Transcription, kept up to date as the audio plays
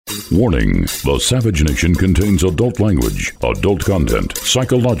Warning, the Savage Nation contains adult language, adult content,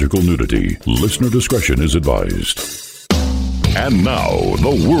 psychological nudity. Listener discretion is advised. And now,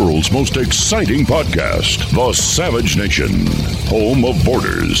 the world's most exciting podcast, The Savage Nation, home of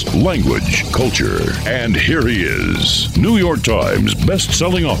borders, language, culture. And here he is, New York Times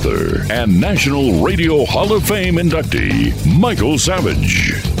best-selling author and National Radio Hall of Fame inductee, Michael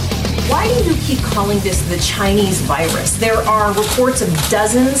Savage. Why do you keep calling this the Chinese virus? There are reports of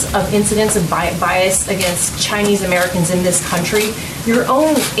dozens of incidents of bias against Chinese Americans in this country. Your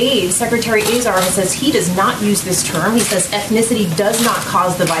own aide, Secretary Azar, says he does not use this term. He says ethnicity does not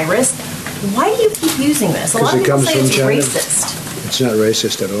cause the virus. Why do you keep using this? A lot of people say it's racist. It's not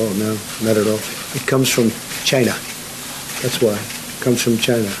racist at all. No, not at all. It comes from China. That's why. It comes from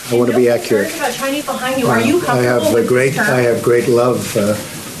China. I want to be accurate. About Chinese behind you. Are you comfortable with this term? I have great love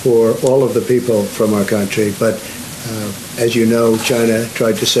for all of the people from our country. But as you know, China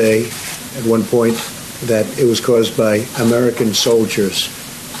tried to say at one point that it was caused by American soldiers.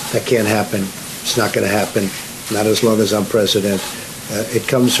 That can't happen. It's not going to happen. Not as long as I'm president. It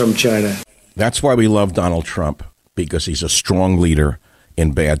comes from China. That's why we love Donald Trump, because he's a strong leader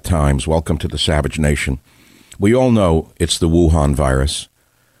in bad times. Welcome to the Savage Nation. We all know it's the Wuhan virus,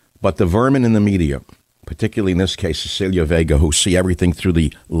 but the vermin in the media, particularly in this case, Cecilia Vega, who see everything through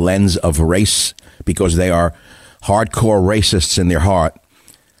the lens of race because they are hardcore racists in their heart,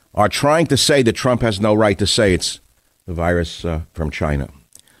 are trying to say that Trump has no right to say it's the virus from China.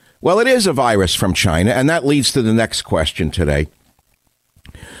 Well, it is a virus from China, and that leads to the next question today,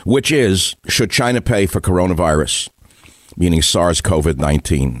 which is, should China pay for coronavirus, meaning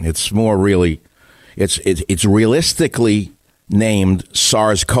SARS-CoV-19? It's more really, it's realistically named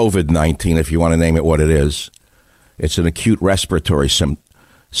SARS-CoV-19, if you want to name it what it is. It's an acute respiratory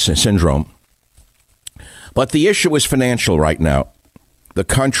syndrome. But the issue is financial right now. The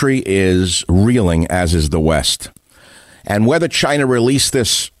country is reeling, as is the West. And whether China released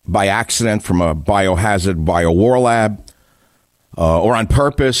this by accident from a biohazard biowar lab or on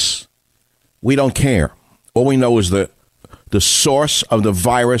purpose, we don't care. All we know is that the source of the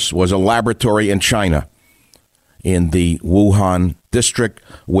virus was a laboratory in China, in the Wuhan district,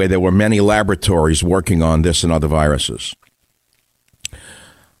 where there were many laboratories working on this and other viruses.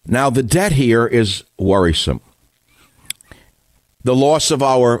 Now, the debt here is worrisome. The loss of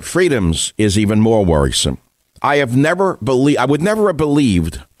our freedoms is even more worrisome. I would never have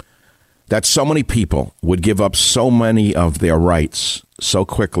believed that so many people would give up so many of their rights so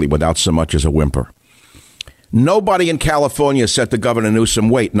quickly without so much as a whimper. Nobody in California said to Governor Newsom,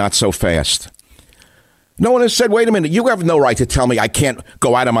 wait, not so fast. No one has said, wait a minute, you have no right to tell me I can't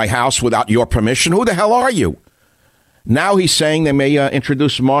go out of my house without your permission. Who the hell are you? Now he's saying they may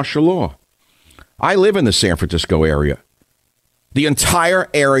introduce martial law. I live in the San Francisco area. The entire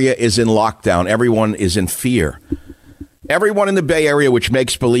area is in lockdown. Everyone is in fear. Everyone in the Bay Area, which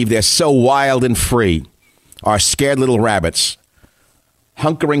makes believe they're so wild and free, are scared little rabbits,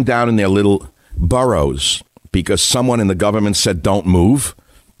 hunkering down in their little burrows because someone in the government said, don't move.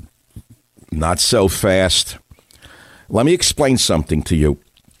 Not so fast. Let me explain something to you.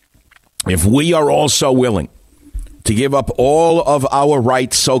 If we are all so willing to give up all of our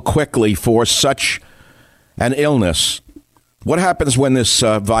rights so quickly for such an illness, what happens when this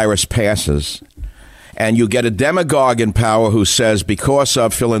virus passes and you get a demagogue in power who says, because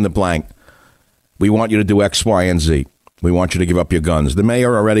of fill in the blank, we want you to do X, Y, and Z. We want you to give up your guns. The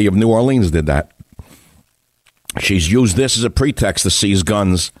mayor already of New Orleans did that. She's used this as a pretext to seize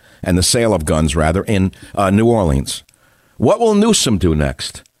guns and the sale of guns, rather, in New Orleans. What will Newsom do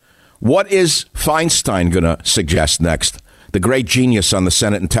next? What is Feinstein going to suggest next? The great genius on the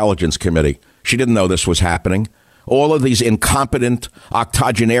Senate Intelligence Committee. She didn't know this was happening. All of these incompetent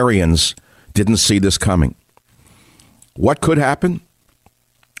octogenarians didn't see this coming. What could happen?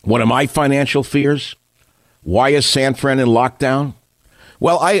 One of my financial fears? Why is San Fran in lockdown?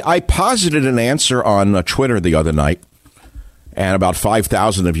 Well, I posited an answer on Twitter the other night, and about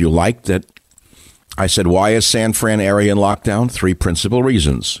 5,000 of you liked it. I said, why is San Fran area in lockdown? 3 principal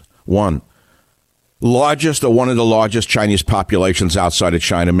reasons. 1, largest or one of the largest Chinese populations outside of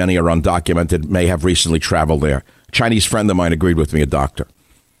China. Many are undocumented, may have recently traveled there. A Chinese friend of mine agreed with me, a doctor.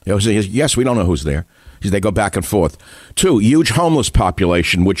 He was, yes, we don't know who's there. They go back and forth. 2, huge homeless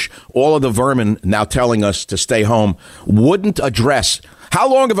population, which all of the vermin now telling us to stay home wouldn't address. How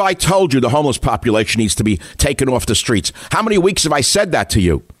long have I told you the homeless population needs to be taken off the streets? How many weeks have I said that to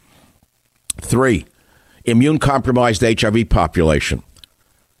you? 3, immune-compromised HIV population.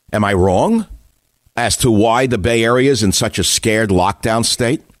 Am I wrong as to why the Bay Area is in such a scared lockdown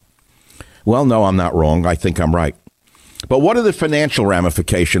state? Well, no, I'm not wrong. I think I'm right. But what are the financial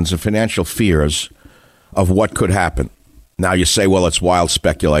ramifications and financial fears of what could happen? Now you say, well, it's wild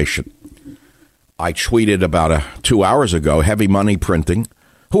speculation. I tweeted about 2 hours ago, heavy money printing.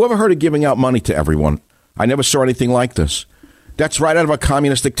 Who ever heard of giving out money to everyone? I never saw anything like this. That's right out of a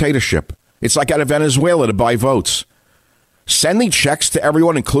communist dictatorship. It's like out of Venezuela to buy votes. Sending checks to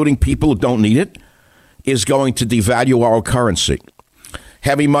everyone, including people who don't need it, is going to devalue our currency.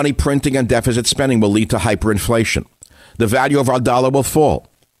 Heavy money printing and deficit spending will lead to hyperinflation. The value of our dollar will fall.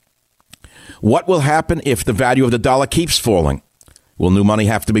 What will happen if the value of the dollar keeps falling? Will new money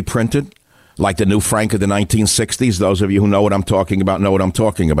have to be printed? Like the new franc of the 1960s? Those of you who know what I'm talking about know what I'm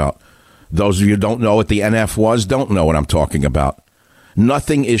talking about. Those of you who don't know what the NF was don't know what I'm talking about.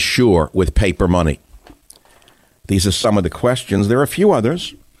 Nothing is sure with paper money. These are some of the questions. There are a few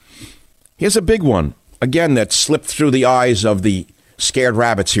others. Here's a big one, again, that slipped through the eyes of the scared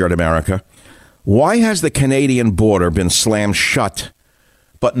rabbits here in America. Why has the Canadian border been slammed shut,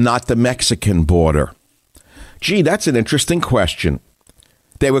 but not the Mexican border? Gee, that's an interesting question.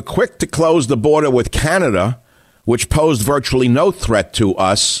 They were quick to close the border with Canada, which posed virtually no threat to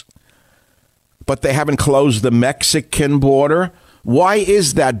us, but they haven't closed the Mexican border. Why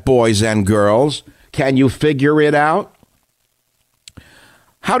is that, boys and girls? Can you figure it out?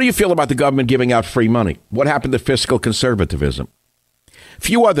 How do you feel about the government giving out free money? What happened to fiscal conservatism?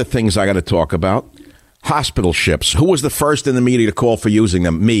 Few other things I got to talk about. Hospital ships. Who was the first in the media to call for using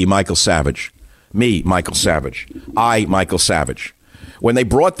them? Me, Michael Savage. Me, Michael Savage. I, Michael Savage. When they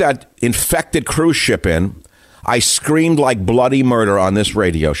brought that infected cruise ship in, I screamed like bloody murder on this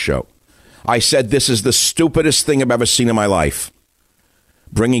radio show. I said, this is the stupidest thing I've ever seen in my life.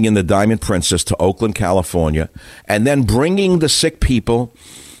 Bringing in the Diamond Princess to Oakland, California, and then bringing the sick people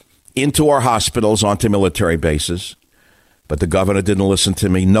into our hospitals onto military bases. But the governor didn't listen to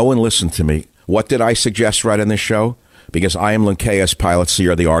me. No one listened to me. What did I suggest right in this show? Because I am Lincaeus, pilot,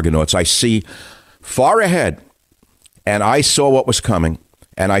 seer of the Argonauts. I see far ahead, and I saw what was coming,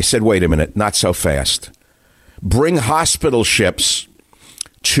 and I said, wait a minute, not so fast. Bring hospital ships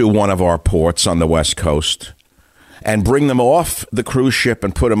to one of our ports on the West Coast and bring them off the cruise ship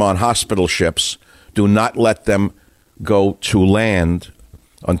and put them on hospital ships. Do not let them go to land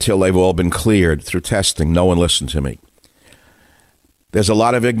until they've all been cleared through testing. No one listened to me. There's a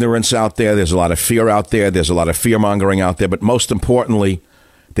lot of ignorance out there. There's a lot of fear out there. There's a lot of fear-mongering out there. But most importantly,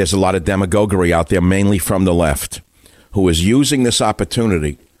 there's a lot of demagoguery out there, mainly from the left, who is using this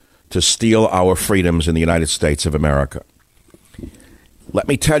opportunity to steal our freedoms in the United States of America. Let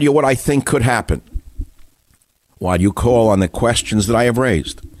me tell you what I think could happen while you call on the questions that I have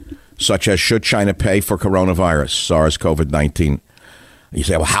raised, such as should China pay for coronavirus, SARS-CoV-19? You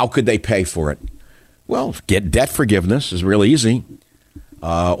say, well, how could they pay for it? Well, get debt forgiveness is real easy.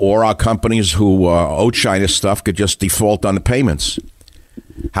 Or our companies who owe China stuff could just default on the payments.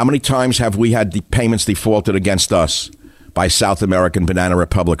 How many times have we had the payments defaulted against us by South American banana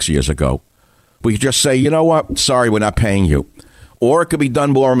republics years ago? We could just say, you know what? Sorry, we're not paying you. Or it could be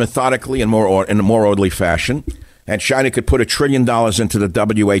done more methodically and in a more orderly fashion. And China could put $1 trillion into the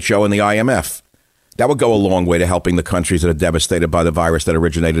WHO and the IMF. That would go a long way to helping the countries that are devastated by the virus that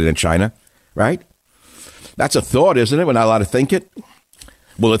originated in China, right? That's a thought, isn't it? We're not allowed to think it.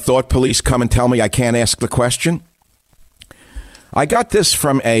 Will the thought police come and tell me I can't ask the question? I got this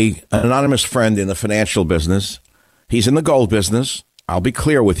from an anonymous friend in the financial business. He's in the gold business. I'll be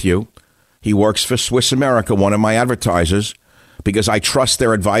clear with you. He works for Swiss America, one of my advertisers, because I trust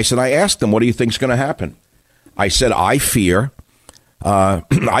their advice. And I asked him, what do you think is going to happen? I said, I fear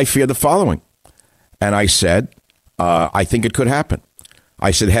the following. And I said, I think it could happen.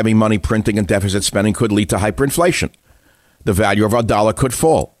 I said, heavy money printing and deficit spending could lead to hyperinflation. The value of our dollar could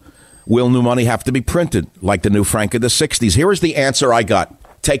fall. Will new money have to be printed like the new franc of the 60s? Here is the answer I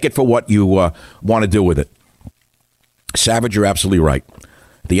got. Take it for what you want to do with it. Savage, you're absolutely right.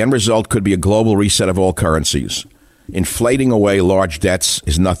 The end result could be a global reset of all currencies. Inflating away large debts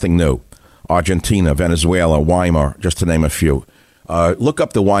is nothing new. Argentina, Venezuela, Weimar, just to name a few. Look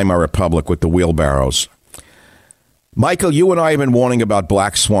up the Weimar Republic with the wheelbarrows. Michael, you and I have been warning about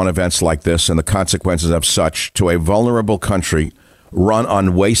black swan events like this and the consequences of such to a vulnerable country run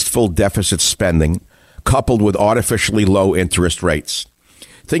on wasteful deficit spending coupled with artificially low interest rates.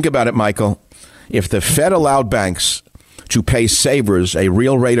 Think about it, Michael. If the Fed allowed banks to pay savers a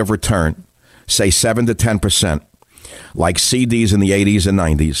real rate of return, say 7 to 10%, like CDs in the 80s and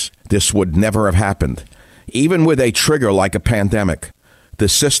 90s, this would never have happened. Even with a trigger like a pandemic, the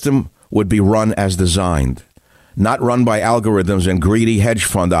system would be run as designed, not run by algorithms and greedy hedge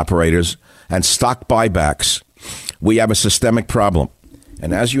fund operators and stock buybacks. We have a systemic problem.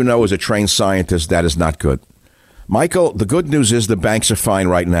 And as you know, as a trained scientist, that is not good. Michael, the good news is the banks are fine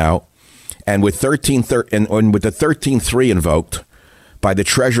right now. And with with the 13.3 invoked by the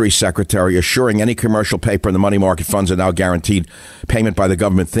Treasury Secretary assuring any commercial paper in the money market funds are now guaranteed payment by the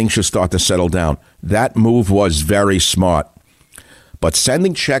government, things should start to settle down. That move was very smart. But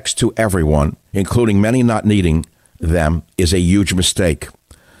sending checks to everyone, including many not needing them, is a huge mistake.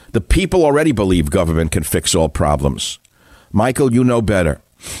 The people already believe government can fix all problems. Michael, you know better.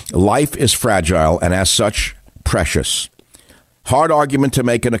 Life is fragile and as such, precious. Hard argument to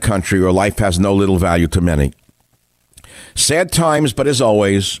make in a country where life has no little value to many. Sad times, but as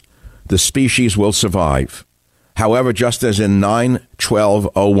always, the species will survive. However, just as in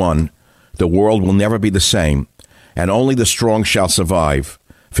 9/12/01, the world will never be the same, and only the strong shall survive,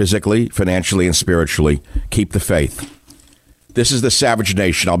 physically, financially, and spiritually. Keep the faith. This is the Savage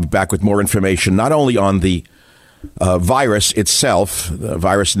Nation. I'll be back with more information, not only on the virus itself, the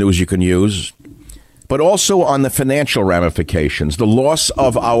virus news you can use, but also on the financial ramifications, the loss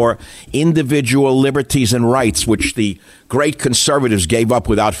of our individual liberties and rights, which the great conservatives gave up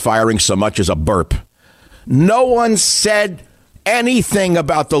without firing so much as a burp. No one said anything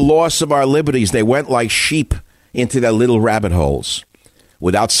about the loss of our liberties. They went like sheep into their little rabbit holes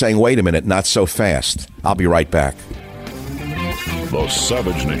without saying, wait a minute, not so fast. I'll be right back. The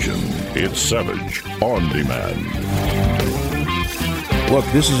Savage Nation. It's Savage on Demand. Look,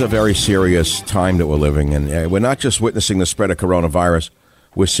 this is a very serious time that we're living in. We're not just witnessing the spread of coronavirus.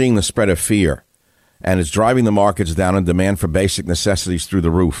 We're seeing the spread of fear. And it's driving the markets down and demand for basic necessities through the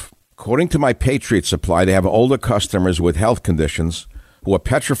roof. According to my Patriot Supply, they have older customers with health conditions who are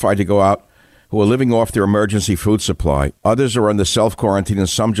petrified to go out, who are living off their emergency food supply. Others are under self-quarantine, and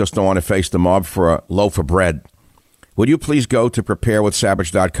some just don't want to face the mob for a loaf of bread. Would you please go to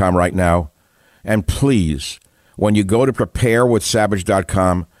preparewithsavage.com right now? And please, when you go to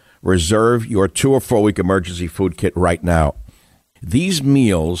preparewithsavage.com, reserve your 2 or 4 week emergency food kit right now. These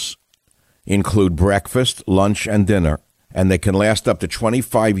meals include breakfast, lunch, and dinner, and they can last up to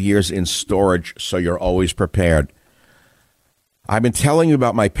 25 years in storage, so you're always prepared. I've been telling you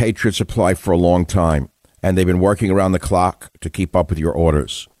about my Patriot Supply for a long time, and they've been working around the clock to keep up with your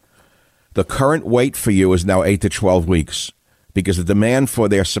orders. The current wait for you is now 8 to 12 weeks because the demand for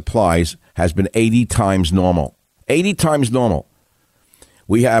their supplies has been 80 times normal. 80 times normal.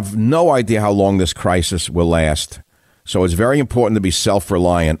 We have no idea how long this crisis will last, so it's very important to be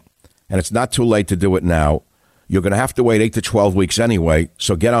self-reliant, and it's not too late to do it now. You're going to have to wait 8 to 12 weeks anyway,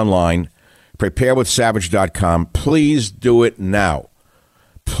 so get online, preparewithsavage.com. Please do it now.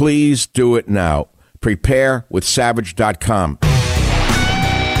 Please do it now. Preparewithsavage.com.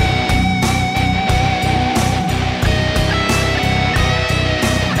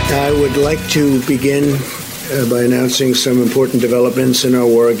 I would like to begin by announcing some important developments in our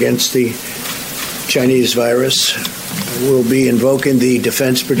war against the Chinese virus. We'll be invoking the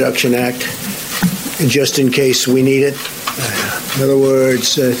Defense Production Act just in case we need it. In other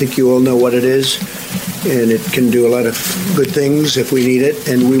words, I think you all know what it is, and it can do a lot of good things if we need it,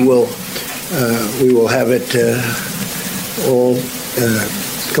 and we will have it all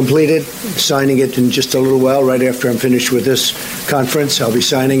completed, signing it in just a little while, right after I'm finished with this conference. I'll be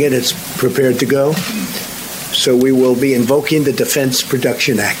signing it. It's prepared to go. So we will be invoking the Defense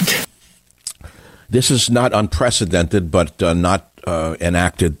Production Act. This is not unprecedented, but not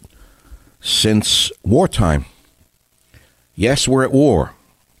enacted since wartime. Yes, we're at war.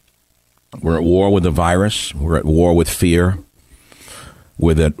 We're at war with the virus. We're at war with fear.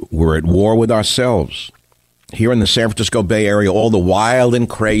 We're at war with ourselves. Here in the San Francisco Bay Area, all the wild and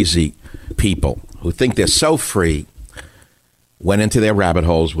crazy people who think they're so free went into their rabbit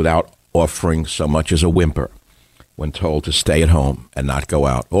holes without offering so much as a whimper when told to stay at home and not go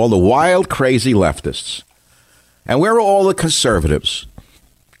out. All the wild, crazy leftists. And where are all the conservatives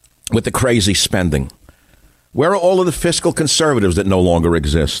with the crazy spending? Where are all of the fiscal conservatives that no longer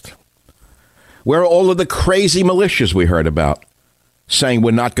exist? Where are all of the crazy militias we heard about saying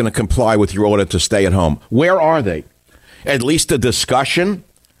we're not going to comply with your order to stay at home? Where are they? At least a discussion?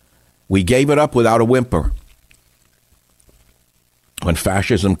 We gave it up without a whimper. When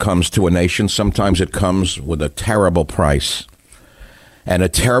fascism comes to a nation, sometimes it comes with a terrible price and a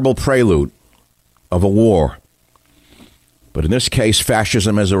terrible prelude of a war. But in this case,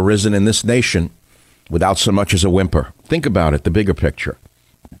 fascism has arisen in this nation without so much as a whimper. Think about it, the bigger picture.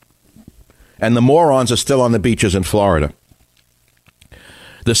 And the morons are still on the beaches in Florida.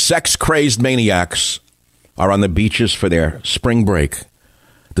 The sex-crazed maniacs are on the beaches for their spring break.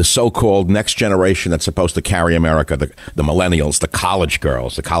 The so-called next generation that's supposed to carry America, the millennials, the college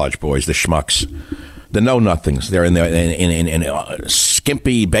girls, the college boys, the schmucks, the know-nothings. They're in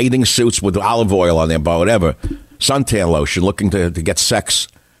skimpy bathing suits with olive oil on their boat, whatever, suntan lotion, looking to get sex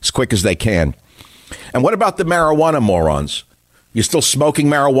as quick as they can. And what about the marijuana morons? You still smoking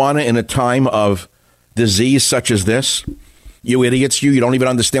marijuana in a time of disease such as this? You idiots, you don't even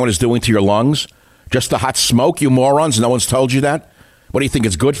understand what it's doing to your lungs. Just the hot smoke, you morons. No one's told you that. What do you think?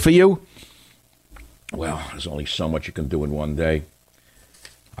 It's good for you? Well, there's only so much you can do in one day.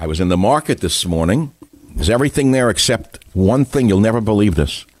 I was in the market this morning. There's everything there except one thing. You'll never believe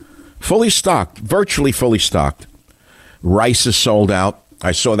this. Fully stocked, virtually fully stocked. Rice is sold out.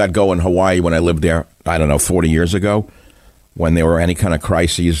 I saw that go in Hawaii when I lived there, 40 years ago. When there were any kind of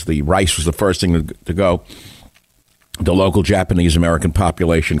crises, the rice was the first thing to go. The local Japanese American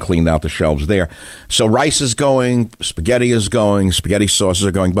population cleaned out the shelves there. So rice is going, spaghetti sauces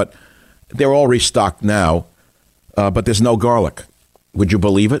are going, but they're all restocked now. But there's no garlic. Would you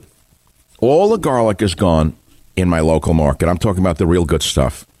believe it? All the garlic is gone in my local market. I'm talking about the real good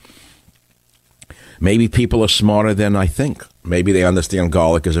stuff. Maybe people are smarter than I think. Maybe they understand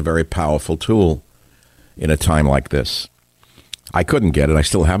garlic is a very powerful tool in a time like this. I couldn't get it. I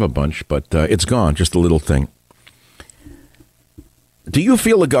still have a bunch, but it's gone. Just a little thing. Do you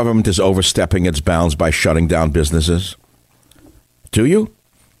feel the government is overstepping its bounds by shutting down businesses? Do you?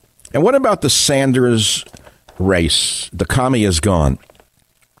 And what about the Sanders race? The commie is gone.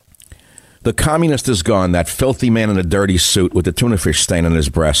 The communist is gone. That filthy man in a dirty suit with the tuna fish stain on his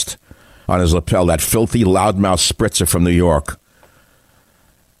breast, on his lapel, that filthy loudmouth spritzer from New York,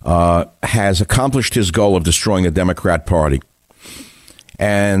 has accomplished his goal of destroying the Democrat Party.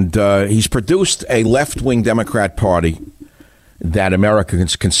 And he's produced a left-wing Democrat Party that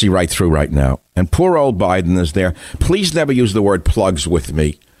Americans can see right through right now. And poor old Biden is there. Please never use the word plugs with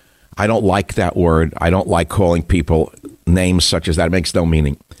me. I don't like that word. I don't like calling people names such as that. It makes no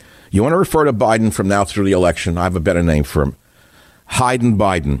meaning. You want to refer to Biden from now through the election? I have a better name for him. Hayden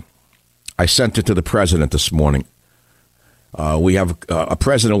Biden. I sent it to the president this morning. We have a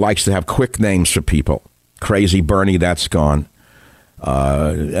president who likes to have quick names for people. Crazy Bernie, that's gone.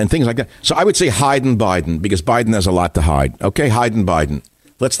 And things like that. So I would say Hayden Biden, because Biden has a lot to hide. Okay, Hayden Biden.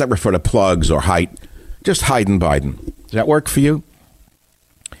 Let's not refer to plugs or height. Just Hayden Biden. Does that work for you?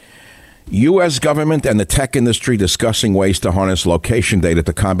 U.S. government and the tech industry discussing ways to harness location data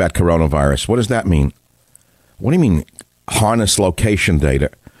to combat coronavirus. What does that mean? What do you mean, harness location data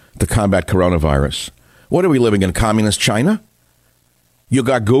to combat coronavirus? What are we living in, communist China? You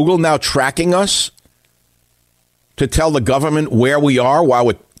got Google now tracking us to tell the government where we are while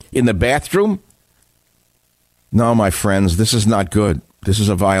we're in the bathroom? No, my friends, this is not good. This is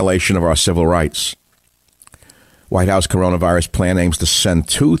a violation of our civil rights. White House coronavirus plan aims to send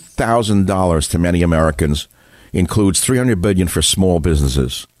 $2,000 to many Americans, includes $300 billion for small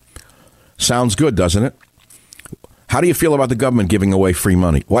businesses. Sounds good, doesn't it? How do you feel about the government giving away free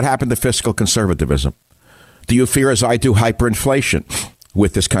money? What happened to fiscal conservatism? Do you fear, as I do, hyperinflation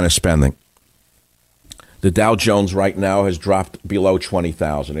with this kind of spending? The Dow Jones right now has dropped below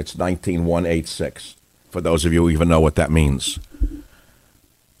 20,000. It's 19,186, for those of you who even know what that means.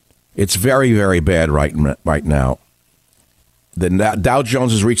 It's very, very bad right now. The Dow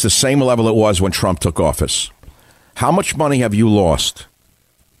Jones has reached the same level it was when Trump took office. How much money have you lost?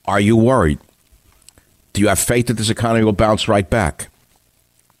 Are you worried? Do you have faith that this economy will bounce right back?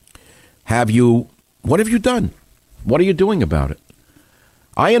 What have you done? What are you doing about it?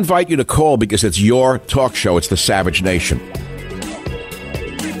 I invite you to call because it's your talk show. It's the Savage Nation.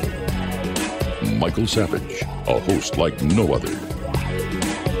 Michael Savage, a host like no other.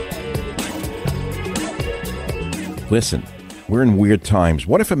 Listen, we're in weird times.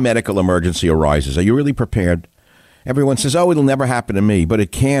 What if a medical emergency arises? Are you really prepared? Everyone says, oh, it'll never happen to me, but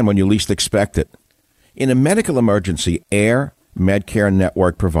it can when you least expect it. In a medical emergency, Air Medcare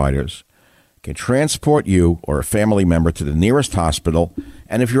network providers can transport you or a family member to the nearest hospital,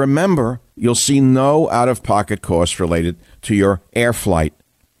 and if you're a member, you'll see no out-of-pocket costs related to your air flight.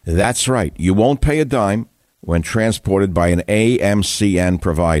 That's right. You won't pay a dime when transported by an AMCN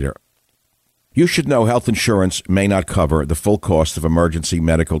provider. You should know health insurance may not cover the full cost of emergency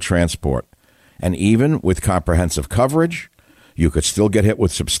medical transport. And even with comprehensive coverage, you could still get hit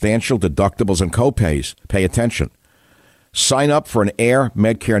with substantial deductibles and copays. Pay attention. Sign up for an Air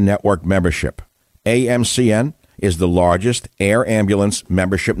Medcare Network membership. AMCN is the largest air ambulance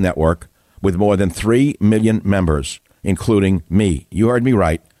membership network with more than 3 million members, including me. You heard me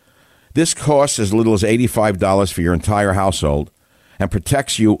right. This costs as little as $85 for your entire household and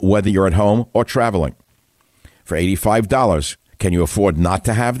protects you whether you're at home or traveling. For $85, can you afford not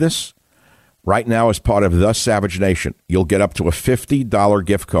to have this? Right now, as part of The Savage Nation, you'll get up to a $50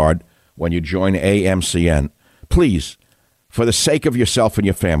 gift card when you join AMCN. Please, for the sake of yourself and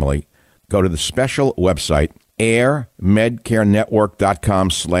your family, go to the special website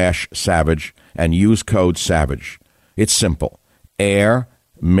airmedcarenetwork.com/savage and use code SAVAGE. It's simple.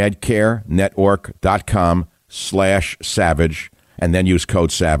 airmedcarenetwork.com/savage and then use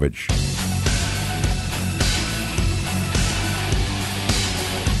code SAVAGE.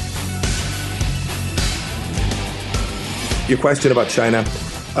 Your question about China,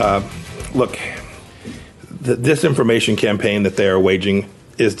 look, the disinformation campaign that they are waging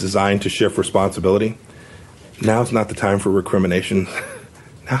is designed to shift responsibility. Now's not the time for recrimination.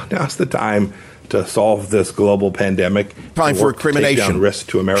 Now's the time to solve this global pandemic. Time for recrimination. Risk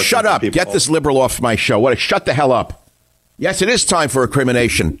to American Shut up. people. Get this liberal off my show. Shut the hell up. Yes, it is time for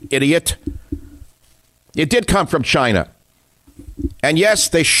recrimination, idiot. It did come from China. And yes,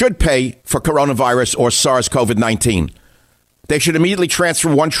 they should pay for coronavirus or SARS-CoV-19. They should immediately transfer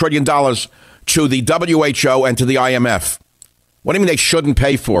 $1 trillion to the WHO and to the IMF. What do you mean they shouldn't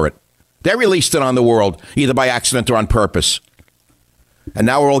pay for it? They released it on the world, either by accident or on purpose. And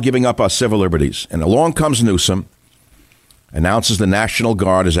now we're all giving up our civil liberties. And along comes Newsom, announces the National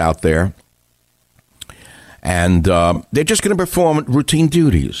Guard is out there, and they're just going to perform routine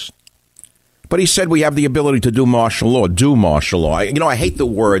duties. But he said we have the ability to do martial law. Do martial law. I hate the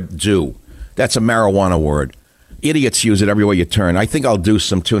word do. That's a marijuana word. Idiots use it everywhere you turn. I think I'll do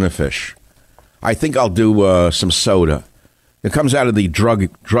some tuna fish. I think I'll do some soda. It comes out of the drug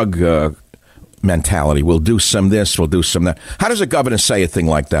mentality. We'll do some this, we'll do some that. How does a governor say a thing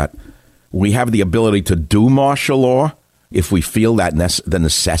like that? We have the ability to do martial law if we feel that the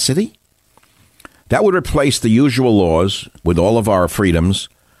necessity? That would replace the usual laws with all of our freedoms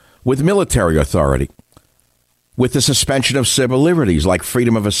with military authority, with the suspension of civil liberties like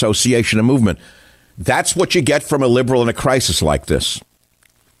freedom of association and movement. That's what you get from a liberal in a crisis like this.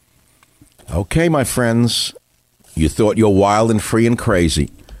 Okay, my friends, you thought you're wild and free and crazy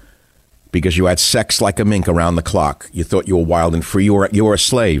because you had sex like a mink around the clock. You thought you were wild and free. You were a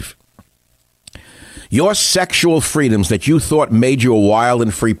slave. Your sexual freedoms that you thought made you a wild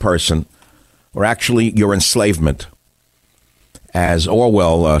and free person were actually your enslavement. As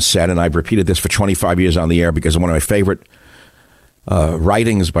Orwell said, and I've repeated this for 25 years on the air because of one of my favorite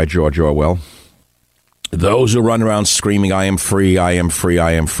writings by George Orwell, those who run around screaming, I am free, I am free,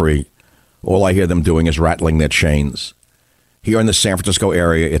 I am free. All I hear them doing is rattling their chains. Here in the San Francisco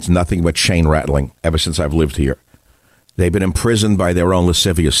area, it's nothing but chain rattling ever since I've lived here. They've been imprisoned by their own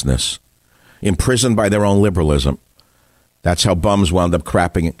lasciviousness, imprisoned by their own liberalism. That's how bums wound up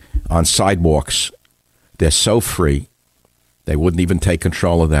crapping on sidewalks. They're so free, they wouldn't even take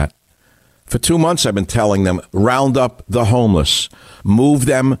control of that. For 2 months, I've been telling them, round up the homeless, move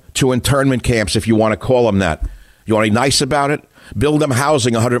them to internment camps, if you want to call them that. You want to be nice about it? Build them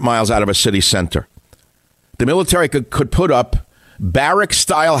housing 100 miles out of a city center. The military could put up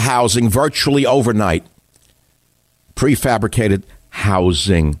barrack-style housing virtually overnight. Prefabricated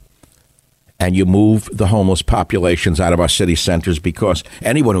housing. And you move the homeless populations out of our city centers because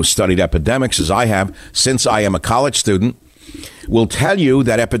anyone who studied epidemics, as I have, since I am a college student, will tell you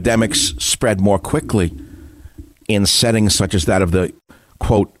that epidemics spread more quickly in settings such as that of the,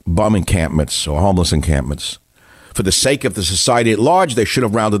 quote, bum encampments or homeless encampments. For the sake of the society at large, they should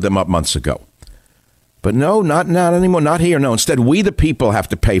have rounded them up months ago. But no, not anymore, not here. No, instead, we the people have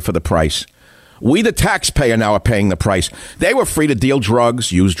to pay for the price. We the taxpayer now are paying the price. They were free to deal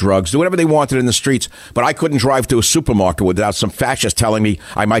drugs, use drugs, do whatever they wanted in the streets, but I couldn't drive to a supermarket without some fascist telling me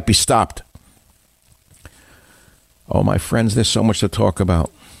I might be stopped. Oh, my friends, there's so much to talk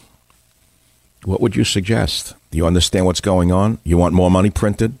about. What would you suggest? Do you understand what's going on? You want more money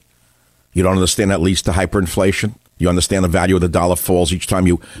printed? You don't understand that leads to hyperinflation? You understand the value of the dollar falls each time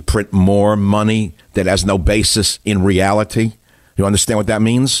you print more money that has no basis in reality? You understand what that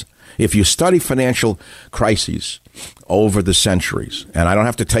means? If you study financial crises over the centuries, and I don't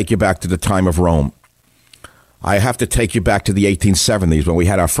have to take you back to the time of Rome, I have to take you back to the 1870s when we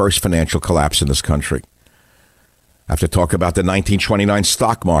had our first financial collapse in this country. I have to talk about the 1929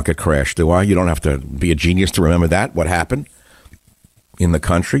 stock market crash, do I? You don't have to be a genius to remember that, what happened in the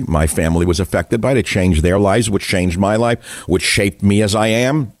country. My family was affected by it. It changed their lives, which changed my life, which shaped me as I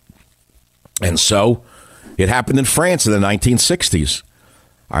am. And so it happened in France in the 1960s.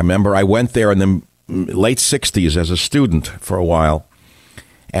 I remember I went there in the late 60s as a student for a while.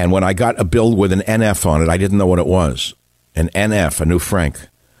 And when I got a bill with an NF on it, I didn't know what it was. An NF, a new franc.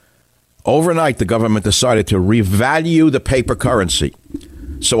 Overnight, the government decided to revalue the paper currency.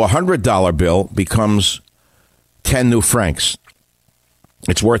 So a $100 bill becomes 10 new francs.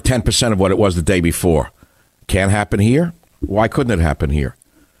 It's worth 10% of what it was the day before. Can't happen here? Why couldn't it happen here?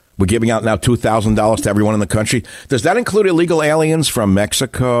 We're giving out now $2,000 to everyone in the country. Does that include illegal aliens from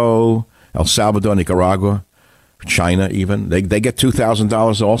Mexico, El Salvador, Nicaragua? China even. They get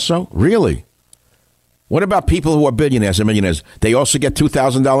 $2,000 also? Really? What about people who are billionaires and millionaires? They also get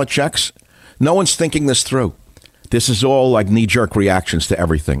 $2,000 checks? No one's thinking this through. This is all like knee-jerk reactions to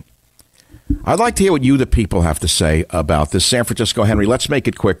everything. I'd like to hear what you, the people, have to say about this. San Francisco, Henry, let's make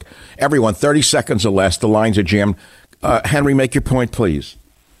it quick. Everyone, 30 seconds or less. The lines are jammed. Henry, make your point, please.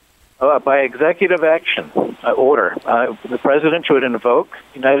 By executive action order, the president should invoke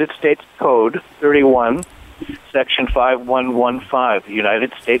United States Code 31, Section 5115, the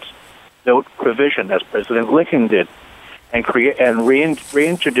United States Note provision, as President Lincoln did, and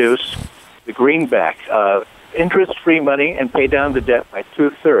reintroduce the greenback, interest-free money, and pay down the debt by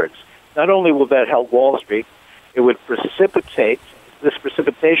 2/3. Not only will that help Wall Street, it would precipitation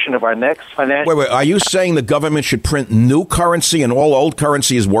of our next financial... Wait, are you saying the government should print new currency and all old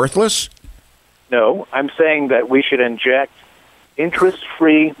currency is worthless? No, I'm saying that we should inject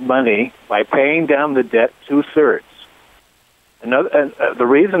interest-free money by paying down the debt 2/3. The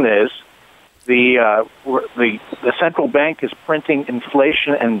reason is the central bank is printing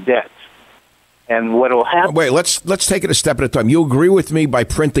inflation and debt. And what will happen... Wait, let's take it a step at a time. You agree with me by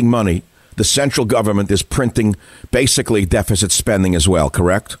printing money, the central government is printing basically deficit spending as well,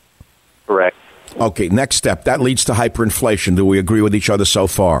 correct? Correct. Okay, next step. That leads to hyperinflation. Do we agree with each other so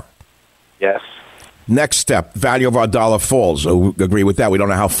far? Yes. Next step, value of our dollar falls. We agree with that. We don't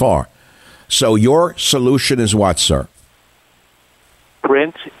know how far. So your solution is what, sir?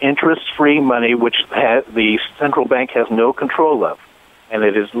 Print interest-free money, which the central bank has no control of, and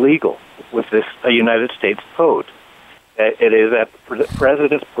it is legal with this United States Code. It is at the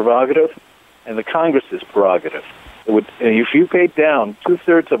president's prerogative and the Congress's prerogative. If you paid down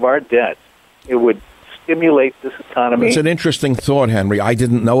 2/3 of our debt, it would stimulate this economy. It's an interesting thought, Henry. I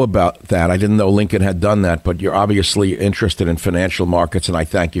didn't know about that. I didn't know Lincoln had done that, but you're obviously interested in financial markets, and I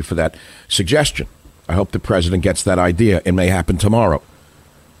thank you for that suggestion. I hope the president gets that idea. It may happen tomorrow.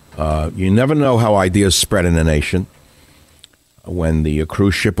 You never know how ideas spread in a nation. When the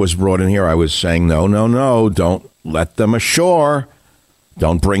cruise ship was brought in here, I was saying, no, don't let them ashore.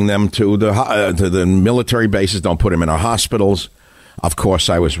 Don't bring them to the military bases. Don't put them in our hospitals. Of course,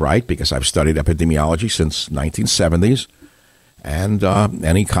 I was right, because I've studied epidemiology since 1970s. And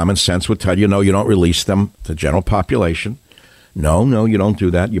any common sense would tell you, no, you don't release them to general population. No, you don't do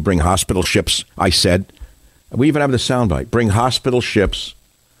that. You bring hospital ships, I said. We even have the soundbite. Bring hospital ships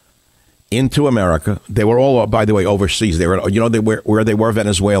into America. They were all, by the way, overseas. They were, where they were,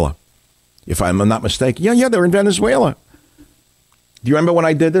 Venezuela. If I'm not mistaken. Yeah, they're in Venezuela. Do you remember when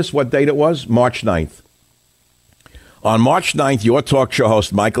I did this? What date it was? March 9th. On March 9th, your talk show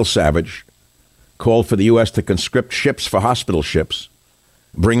host, Michael Savage, called for the U.S. to conscript ships for hospital ships,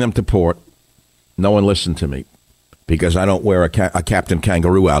 bring them to port. No one listened to me because I don't wear a Captain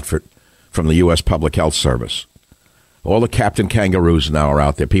Kangaroo outfit from the U.S. Public Health Service. All the Captain Kangaroos now are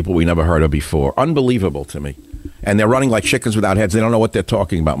out there, people we never heard of before. Unbelievable to me. And they're running like chickens without heads. They don't know what they're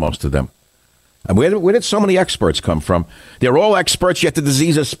talking about, most of them. And where did so many experts come from? They're all experts, yet the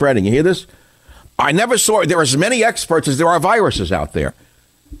disease is spreading. You hear this? I never saw there are as many experts as there are viruses out there.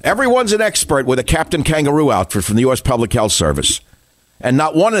 Everyone's an expert with a Captain Kangaroo outfit from the U.S. Public Health Service. And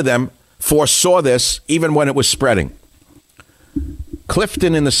not one of them foresaw this, even when it was spreading.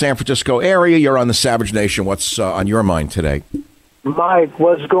 Clifton in the San Francisco area, you're on the Savage Nation. What's on your mind today? Mike,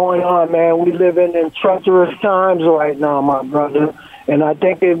 what's going on, man? We live in treacherous times right now, my brother. And I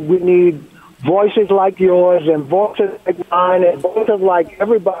think that we need voices like yours and voices like mine and voices like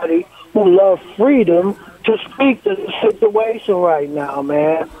everybody who love freedom to speak to the situation right now,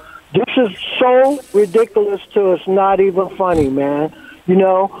 man. This is so ridiculous to us, not even funny, man. You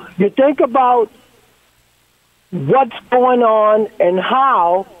know, you think about what's going on and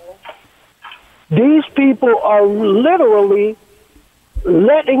how these people are literally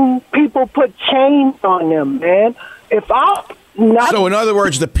letting people put chains on them, man. So in other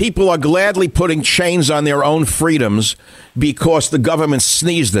words, the people are gladly putting chains on their own freedoms because the government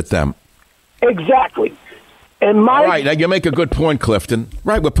sneezed at them. Exactly. And all right, now you make a good point, Clifton.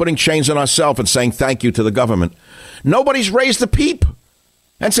 Right, we're putting chains on ourselves and saying thank you to the government. Nobody's raised a peep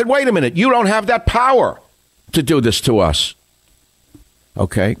and said, wait a minute, you don't have that power to do this to us.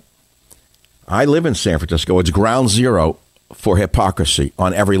 Okay. I live in San Francisco. It's ground zero for hypocrisy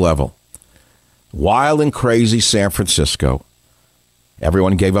on every level. Wild and crazy San Francisco.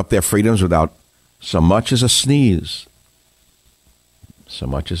 Everyone gave up their freedoms without so much as a sneeze. So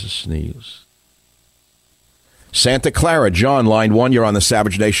much as a sneeze. Santa Clara, John, line 1, you're on the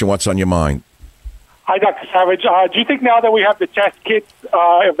Savage Nation. What's on your mind? Hi, Dr. Savage. Do you think now that we have the test kits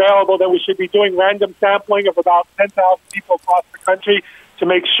available that we should be doing random sampling of about 10,000 people across the country to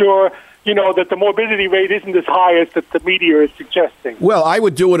make sure that the morbidity rate isn't as high as that the media is suggesting? Well, I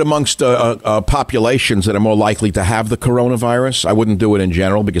would do it amongst populations that are more likely to have the coronavirus. I wouldn't do it in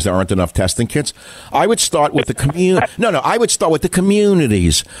general because there aren't enough testing kits. I would start with the I would start with the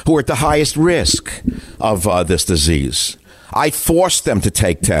communities who are at the highest risk of this disease. I force them to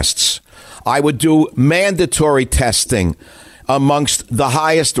take tests. I would do mandatory testing amongst the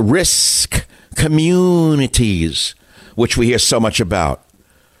highest risk communities, which we hear so much about,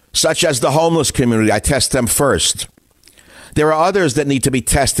 such as the homeless community. I test them first. There are others that need to be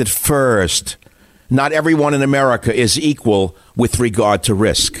tested first. Not everyone in America is equal with regard to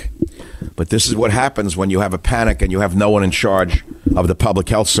risk. But this is what happens when you have a panic and you have no one in charge of the public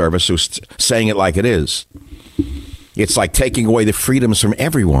health service who's saying it like it is. It's like taking away the freedoms from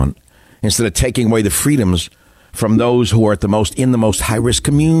everyone instead of taking away the freedoms from those who are in the most high-risk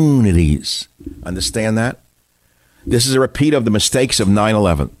communities. Understand that? This is a repeat of the mistakes of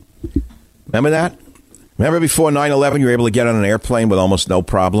 9/11. Remember that? Remember before 9/11, you were able to get on an airplane with almost no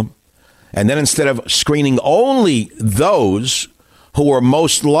problem? And then instead of screening only those who were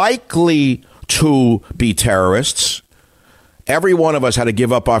most likely to be terrorists, every one of us had to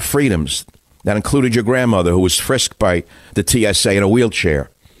give up our freedoms. That included your grandmother, who was frisked by the TSA in a wheelchair.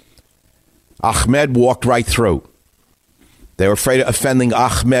 Ahmed walked right through. They were afraid of offending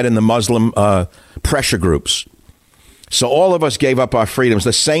Ahmed and the Muslim pressure groups. So all of us gave up our freedoms.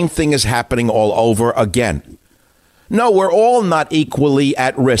 The same thing is happening all over again. No, we're all not equally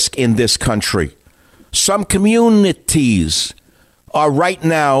at risk in this country. Some communities are right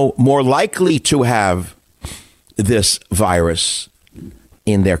now more likely to have this virus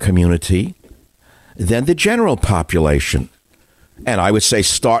in their community than the general population. And I would say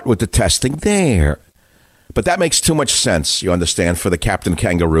start with the testing there. But that makes too much sense, you understand, for the Captain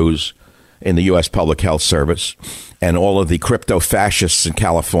Kangaroos in the U.S. Public Health Service and all of the crypto-fascists in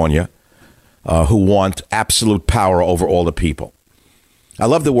California who want absolute power over all the people. I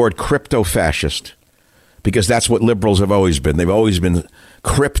love the word crypto-fascist because that's what liberals have always been. They've always been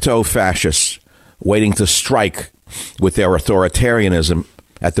crypto-fascists waiting to strike with their authoritarianism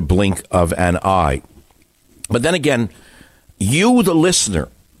at the blink of an eye. But then again, you, the listener,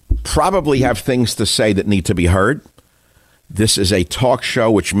 probably have things to say that need to be heard. This is a talk show,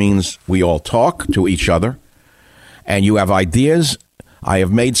 which means we all talk to each other. And you have ideas. I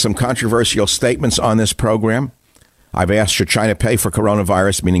have made some controversial statements on this program. I've asked, should China pay for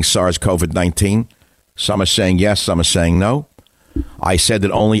coronavirus, meaning SARS-CoV-19? Some are saying yes, some are saying no. I said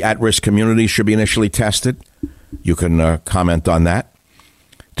that only at-risk communities should be initially tested. You can comment on that.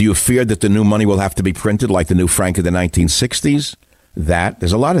 Do you fear that the new money will have to be printed like the new franc of the 1960s?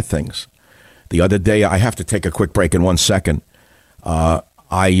 There's a lot of things. The other day, I have to take a quick break in 1 second.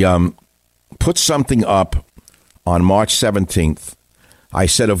 I put something up on March 17th. I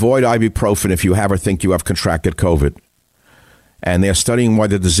said, avoid ibuprofen if you have or think you have contracted COVID. And they're studying why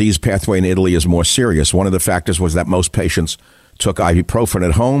the disease pathway in Italy is more serious. One of the factors was that most patients took ibuprofen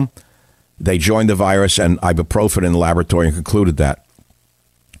at home. They joined the virus and ibuprofen in the laboratory and concluded that.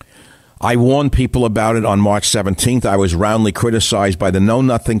 I warned people about it on March 17th. I was roundly criticized by the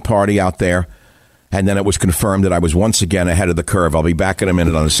know-nothing party out there. And then it was confirmed that I was once again ahead of the curve. I'll be back in a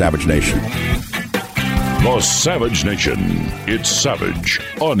minute on the Savage Nation. The Savage Nation. It's savage,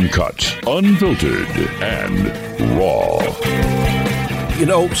 uncut, unfiltered, and raw. You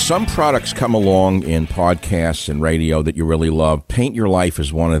know, some products come along in podcasts and radio that you really love. Paint Your Life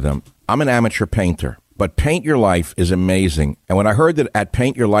is one of them. I'm an amateur painter, but Paint Your Life is amazing. And when I heard that at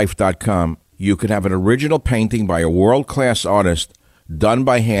paintyourlife.com, you could have an original painting by a world-class artist done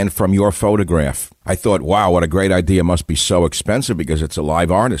by hand from your photograph, I thought, wow, what a great idea. It must be so expensive because it's a live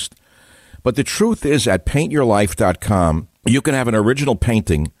artist. But the truth is, at paintyourlife.com, you can have an original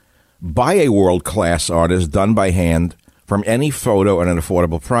painting by a world-class artist done by hand from any photo at an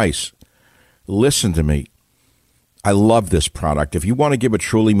affordable price. Listen to me. I love this product. If you want to give a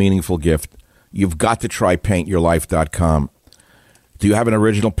truly meaningful gift, you've got to try paintyourlife.com. Do you have an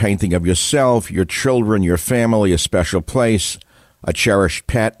original painting of yourself, your children, your family, a special place, a cherished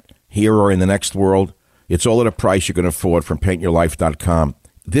pet, here or in the next world? It's all at a price you can afford from paintyourlife.com.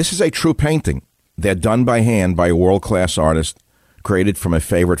 This is a true painting. They're done by hand by a world-class artist, created from a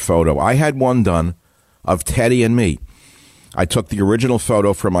favorite photo. I had one done of Teddy and me. I took the original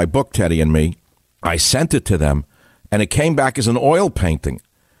photo from my book, Teddy and Me. I sent it to them, and it came back as an oil painting.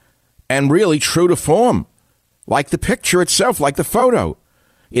 And really true to form, like the picture itself, like the photo.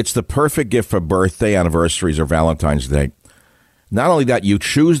 It's the perfect gift for birthday, anniversaries, or Valentine's Day. Not only that, you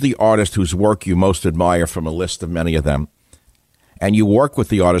choose the artist whose work you most admire from a list of many of them, and you work with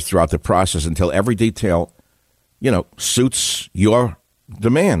the artist throughout the process until every detail, suits your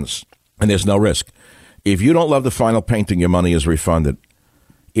demands. and there's no risk. If you don't love the final painting, your money is refunded.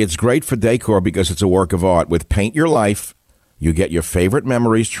 It's great for decor because it's a work of art. With Paint Your Life, you get your favorite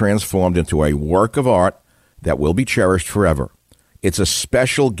memories transformed into a work of art that will be cherished forever. It's a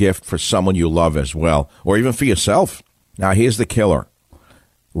special gift for someone you love as well, or even for yourself. Now, here's the killer.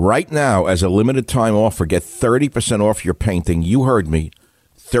 Right now, as a limited time offer, get 30% off your painting. You heard me.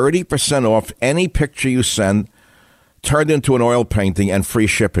 30% off any picture you send turned into an oil painting and free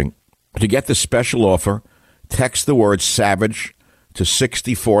shipping. To get the special offer, text the word SAVAGE to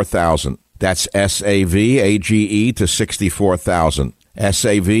 64,000. That's SAVAGE to 64,000.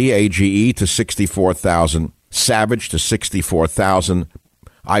 SAVAGE to 64,000. Savage to 64,000.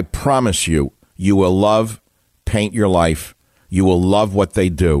 I promise you, you will love Paint Your Life. You will love what they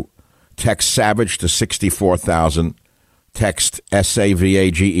do. Text SAVAGE to 64,000. Text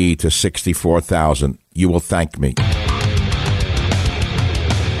SAVAGE to 64,000. You will thank me.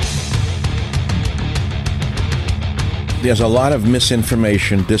 There's a lot of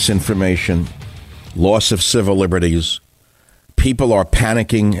misinformation, disinformation, loss of civil liberties. People are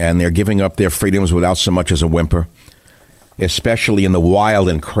panicking and they're giving up their freedoms without so much as a whimper, especially in the wild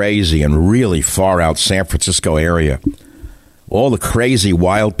and crazy and really far out San Francisco area. All the crazy,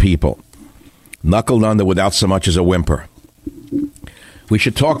 wild people knuckled under without so much as a whimper. We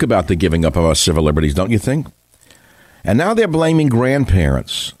should talk about the giving up of our civil liberties, don't you think? And now they're blaming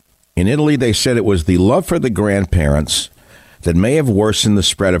grandparents. In Italy, they said it was the love for the grandparents that may have worsened the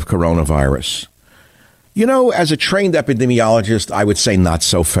spread of coronavirus. You know, as a trained epidemiologist, I would say not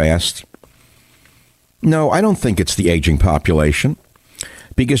so fast. No, I don't think it's the aging population,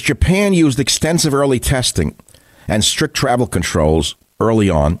 because Japan used extensive early testing and strict travel controls early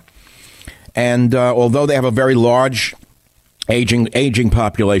on. And although they have a very large aging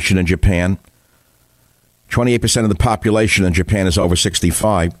population in Japan, 28% of the population in Japan is over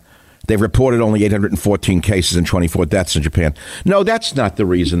 65. They've reported only 814 cases and 24 deaths in Japan. No, that's not the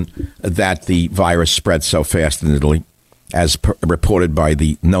reason that the virus spread so fast in Italy, as reported by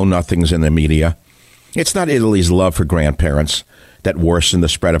the know-nothings in the media. It's not Italy's love for grandparents that worsened the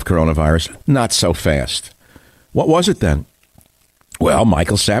spread of coronavirus. Not so fast. What was it then? Well,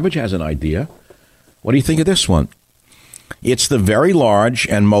 Michael Savage has an idea. What do you think of this one? It's the very large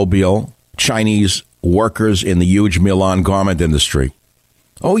and mobile Chinese workers in the huge Milan garment industry.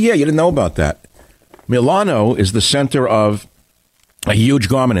 Oh, yeah, you didn't know about that. Milano is the center of a huge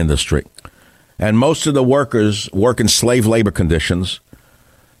garment industry. And most of the workers work in slave labor conditions,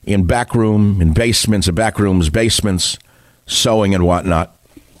 in basements, sewing and whatnot.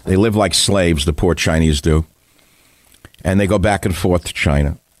 They live like slaves, the poor Chinese do. And they go back and forth to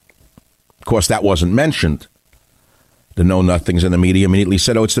China. Of course, that wasn't mentioned. The know-nothings in the media immediately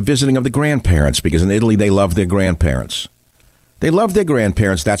said, oh, it's the visiting of the grandparents, because in Italy they love their grandparents. They love their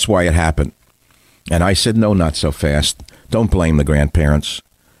grandparents. That's why it happened. And I said, no, not so fast. Don't blame the grandparents.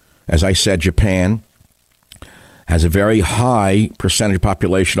 As I said, Japan has a very high percentage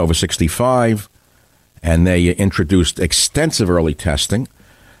population over 65, and they introduced extensive early testing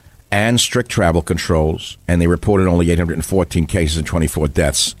and strict travel controls, and they reported only 814 cases and 24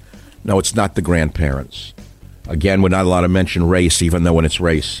 deaths. No, it's not the grandparents. Again, we're not allowed to mention race, even though when it's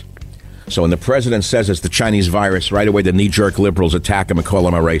race. So when the president says it's the Chinese virus, right away the knee-jerk liberals attack him and call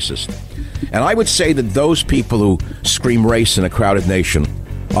him a racist. And I would say that those people who scream race in a crowded nation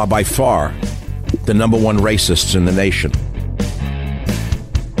are by far the number one racists in the nation.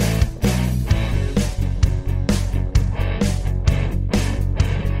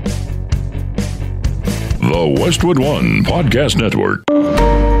 The Westwood One Podcast Network.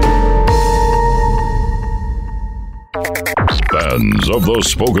 Fans of the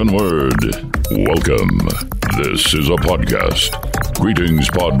spoken word, welcome. This is a podcast. Greetings,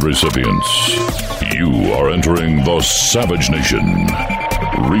 pod recipients. You are entering the Savage Nation.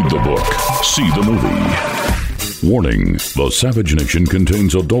 Read the book, see the movie. Warning, the Savage Nation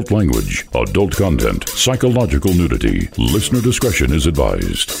contains adult language, adult content, psychological nudity. Listener discretion is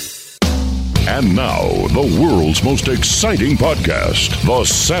advised. And now, the world's most exciting podcast, The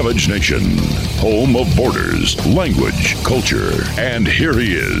Savage Nation, home of borders, language, culture. And here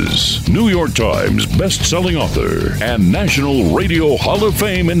he is, New York Times best-selling author and National Radio Hall of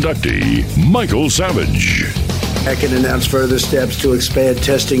Fame inductee, Michael Savage. I can announce further steps to expand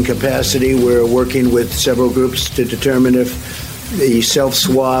testing capacity. We're working with several groups to determine if the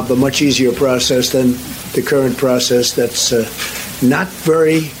self-swab, a much easier process than the current process that's not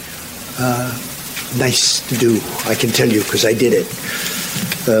very nice to do, I can tell you, because I did it.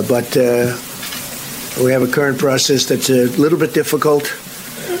 But we have a current process that's a little bit difficult.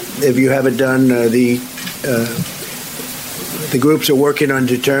 If you have it done, the The groups are working on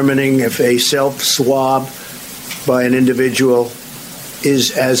determining if a self-swab by an individual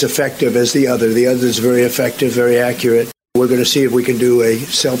is as effective as the other. The other is very effective, very accurate. We're going to see if we can do a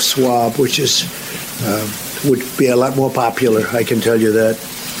self-swab, which is would be a lot more popular, I can tell you that.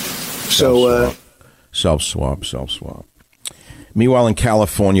 Self-swab. Meanwhile, in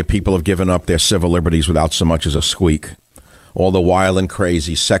California, people have given up their civil liberties without so much as a squeak. All the wild and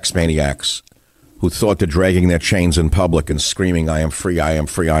crazy sex maniacs who thought that dragging their chains in public and screaming, I am free, I am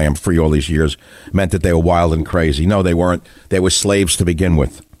free, I am free all these years meant that they were wild and crazy. No, they weren't. They were slaves to begin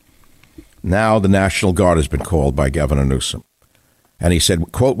with. Now the National Guard has been called by Governor Newsom. And he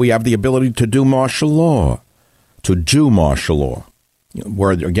said, quote, we have the ability to do martial law. To do martial law.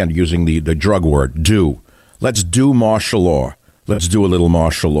 Word, again, using the drug word, do. Let's do martial law. Let's do a little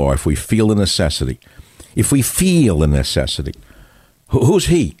martial law if we feel the necessity. If we feel a necessity. Who's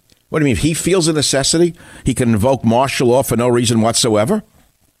he? What do you mean? If he feels a necessity, he can invoke martial law for no reason whatsoever?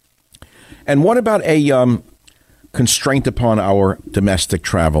 And what about a constraint upon our domestic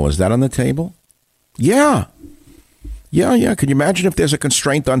travel? Is that on the table? Yeah. Can you imagine if there's a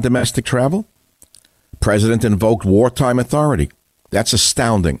constraint on domestic travel? President invoked wartime authority. That's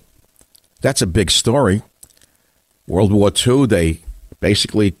astounding. That's a big story. World War II, they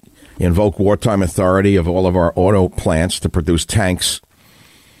basically invoked wartime authority of all of our auto plants to produce tanks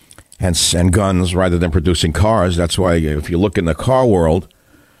and guns rather than producing cars. That's why if you look in the car world,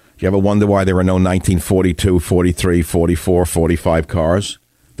 you ever wonder why there are no 1942, 43, 44, 45 cars?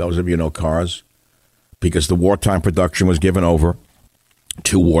 Those of you know cars. Because the wartime production was given over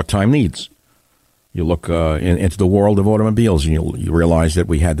to wartime needs. You look into the world of automobiles, and you realize that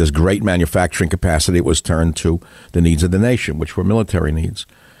we had this great manufacturing capacity. It was turned to the needs of the nation, which were military needs.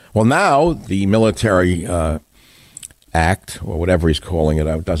 Well, now the military act, or whatever he's calling it,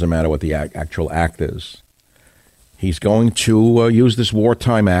 it doesn't matter what the actual act is. He's going to use this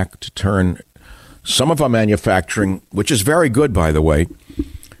wartime act to turn some of our manufacturing, which is very good, by the way,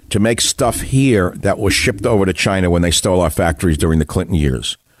 to make stuff here that was shipped over to China when they stole our factories during the Clinton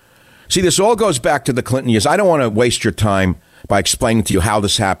years. See, this all goes back to the Clinton years. I don't want to waste your time by explaining to you how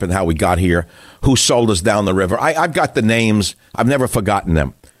this happened, how we got here, who sold us down the river. I've got the names. I've never forgotten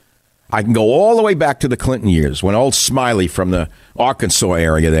them. I can go all the way back to the Clinton years when old Smiley from the Arkansas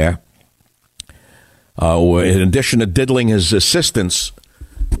area there, in addition to diddling his assistants,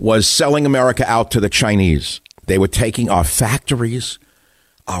 was selling America out to the Chinese. They were taking our factories,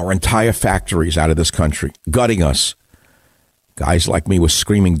 our entire factories out of this country, gutting us. Guys like me were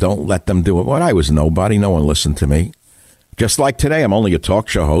screaming, don't let them do it. Well, I was nobody. No one listened to me. Just like today, I'm only a talk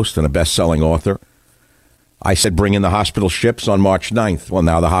show host and a best-selling author. I said bring in the hospital ships on March 9th. Well,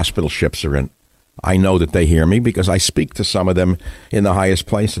 now the hospital ships are in. I know that they hear me because I speak to some of them in the highest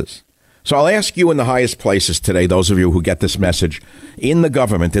places. So I'll ask you in the highest places today, those of you who get this message, in the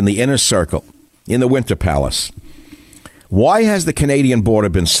government, in the inner circle, in the Winter Palace, why has the Canadian border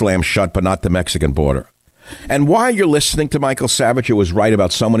been slammed shut but not the Mexican border? And why you're listening to Michael Savage, who was right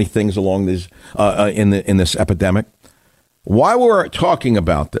about so many things along this in this epidemic. Why we're talking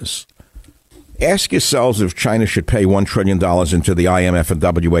about this, ask yourselves if China should pay $1 trillion into the IMF and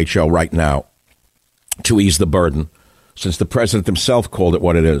WHO right now to ease the burden, since the president himself called it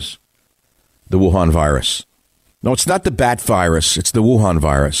what it is, the Wuhan virus. No, it's not the bat virus. It's the Wuhan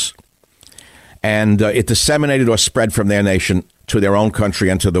virus. And it disseminated or spread from their nation to their own country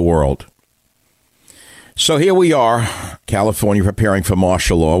and to the world. So here we are, California preparing for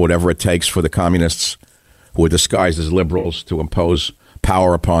martial law, whatever it takes for the communists who are disguised as liberals to impose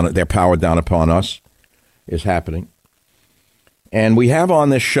power upon it, their power down upon us, is happening. And we have on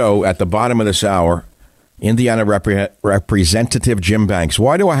this show at the bottom of this hour, Indiana Representative Jim Banks.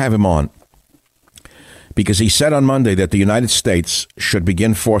 Why do I have him on? Because he said on Monday that the United States should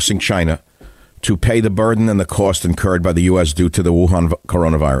begin forcing China to pay the burden and the cost incurred by the U.S. due to the Wuhan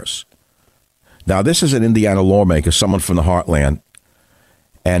coronavirus. Now, this is an Indiana lawmaker, someone from the heartland,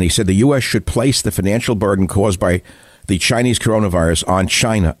 and he said the U.S. should place the financial burden caused by the Chinese coronavirus on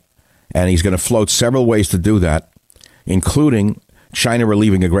China, and he's going to float several ways to do that, including China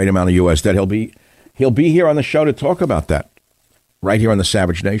relieving a great amount of U.S. debt. He'll be here on the show to talk about that, right here on the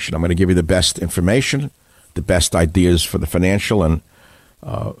Savage Nation. I'm going to give you the best information, the best ideas for the financial and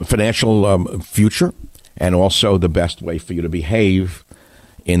future, and also the best way for you to behave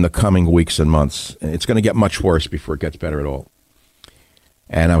in the coming weeks and months. It's going to get much worse before it gets better at all.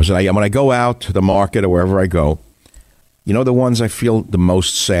 And when I go out to the market or wherever I go, you know the ones I feel the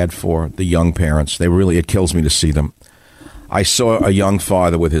most sad for? The young parents. It kills me to see them. I saw a young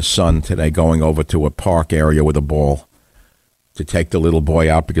father with his son today going over to a park area with a ball to take the little boy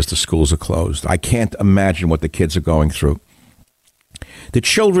out because the schools are closed. I can't imagine what the kids are going through. The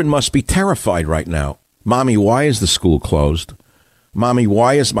children must be terrified right now. Mommy, why is the school closed? Mommy,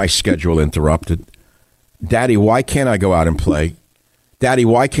 why is my schedule interrupted? Daddy, why can't I go out and play? Daddy,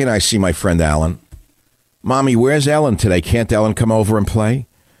 why can't I see my friend Alan? Mommy, where's Ellen today? Can't Ellen come over and play?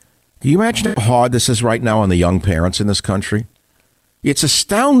 Can you imagine how hard this is right now on the young parents in this country? It's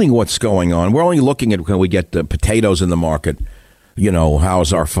astounding what's going on. We're only looking at when we get the potatoes in the market. You know,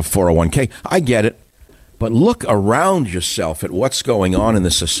 how's our 401k? I get it. But look around yourself at what's going on in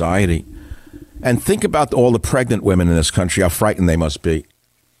this society. And think about all the pregnant women in this country, how frightened they must be.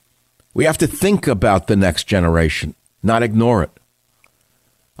 We have to think about the next generation, not ignore it.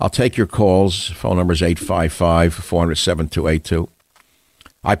 I'll take your calls. Phone number is 855-400-7282.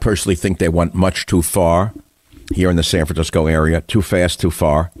 I personally think they went much too far here in the San Francisco area. Too fast, too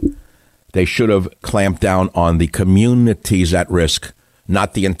far. They should have clamped down on the communities at risk,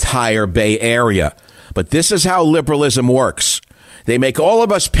 not the entire Bay Area. But this is how liberalism works. They make all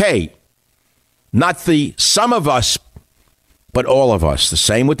of us pay, not the some of us, but all of us. The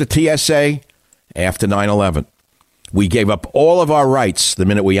same with the TSA after 9/11. We gave up all of our rights the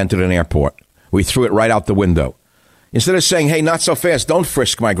minute we entered an airport. We threw it right out the window. Instead of saying, hey, not so fast, don't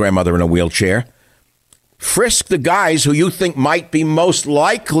frisk my grandmother in a wheelchair. Frisk the guys who you think might be most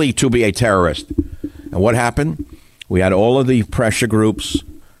likely to be a terrorist. And what happened? We had all of the pressure groups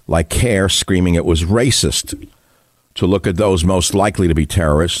like CARE screaming it was racist to look at those most likely to be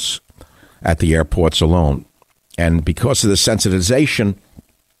terrorists at the airports alone. And because of the sensitization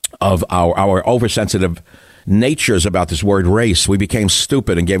of our oversensitive natures about this word race, we became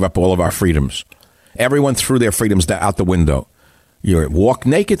stupid and gave up all of our freedoms. Everyone threw their freedoms out the window. You walk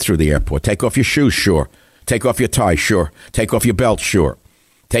naked through the airport. Take off your shoes, sure. Take off your tie, sure. Take off your belt, sure.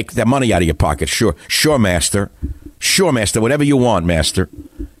 Take the money out of your pocket, sure. Sure, master. Sure, master. Whatever you want, master.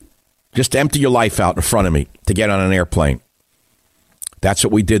 Just empty your life out in front of me to get on an airplane. That's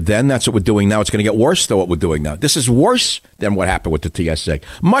what we did then. That's what we're doing now. It's going to get worse than what we're doing now. This is worse than what happened with the TSA.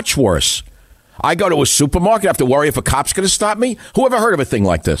 Much worse. I go to a supermarket, I have to worry if a cop's going to stop me. Who ever heard of a thing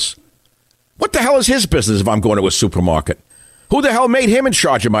like this? What the hell is his business if I'm going to a supermarket? Who the hell made him in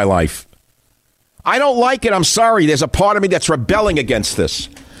charge of my life? I don't like it. I'm sorry. There's a part of me that's rebelling against this.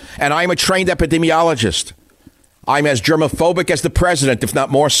 And I'm a trained epidemiologist. I'm as germophobic as the president, if not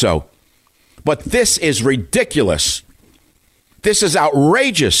more so. But this is ridiculous. This is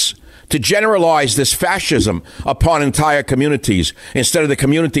outrageous to generalize this fascism upon entire communities instead of the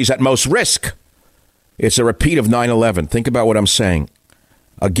communities at most risk. It's a repeat of 9/11. Think about what I'm saying.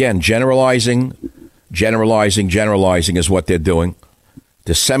 Again, generalizing is what they're doing.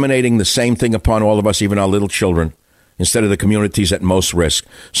 Disseminating the same thing upon all of us, even our little children, instead of the communities at most risk.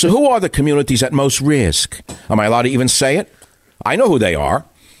 So who are the communities at most risk? Am I allowed to even say it? I know who they are.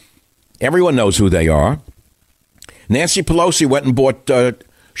 Everyone knows who they are. Nancy Pelosi went and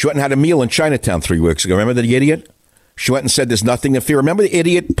she went and had a meal in Chinatown 3 weeks ago. Remember the idiot? She went and said there's nothing to fear. Remember the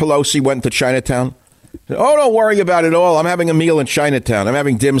idiot Pelosi went to Chinatown? Oh, don't worry about it all. I'm having a meal in Chinatown. I'm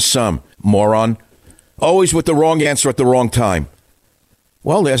having dim sum. Moron. Always with the wrong answer at the wrong time.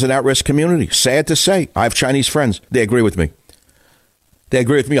 Well, there's an at-risk community. Sad to say. I have Chinese friends. They agree with me. They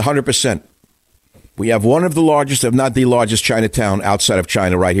agree with me 100%. We have one of the largest, if not the largest, Chinatown outside of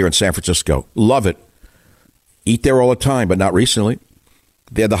China right here in San Francisco. Love it. Eat there all the time, but not recently.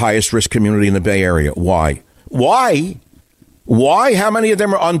 They're the highest risk community in the Bay Area. Why? Why? How many of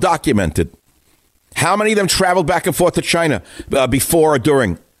them are undocumented? How many of them traveled back and forth to China before or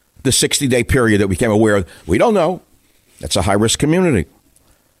during the 60-day period that we became aware of? We don't know. That's a high-risk community.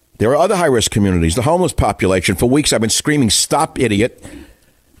 There are other high-risk communities. The homeless population. For weeks, I've been screaming, stop, idiot.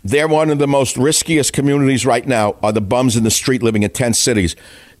 They're one of the most riskiest communities right now are the bums in the street living in tent cities.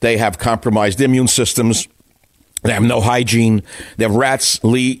 They have compromised immune systems. They have no hygiene. They have rats,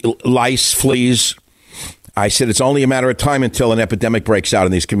 lice, fleas. I said it's only a matter of time until an epidemic breaks out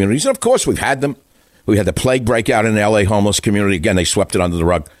in these communities. And, of course, we've had them. We had the plague break out in the L.A. homeless community. Again, they swept it under the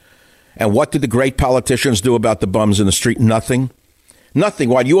rug. And what did the great politicians do about the bums in the street? Nothing. Nothing.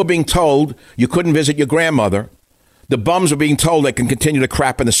 While you were being told you couldn't visit your grandmother, the bums were being told they can continue to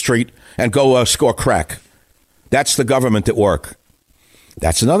crap in the street and go score crack. That's the government at work.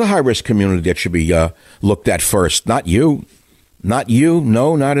 That's another high-risk community that should be looked at first. Not you. Not you.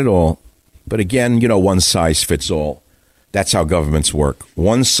 No, not at all. But again, one size fits all. That's how governments work.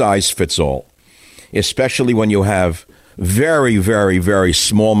 One size fits all. Especially when you have very, very, very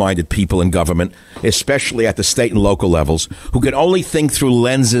small-minded people in government, especially at the state and local levels, who can only think through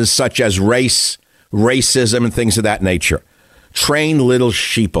lenses such as race, racism, and things of that nature. Trained little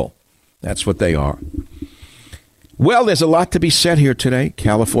sheeple. That's what they are. Well, there's a lot to be said here today.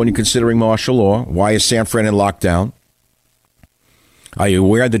 California considering martial law. Why is San Fran in lockdown? Are you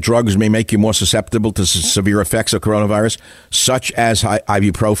aware that drugs may make you more susceptible to severe effects of coronavirus, such as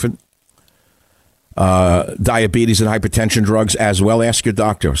ibuprofen, diabetes and hypertension drugs as well? Ask your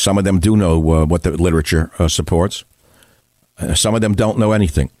doctor. Some of them do know what the literature supports. Some of them don't know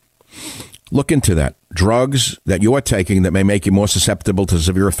anything. Look into that. Drugs that you are taking that may make you more susceptible to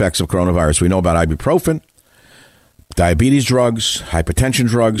severe effects of coronavirus. We know about ibuprofen. Diabetes drugs, hypertension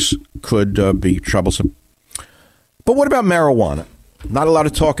drugs could be troublesome. But what about marijuana? Not a lot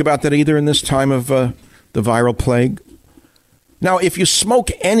of talk about that either in this time of the viral plague. Now, if you smoke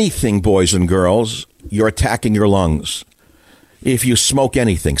anything, boys and girls, you're attacking your lungs. If you smoke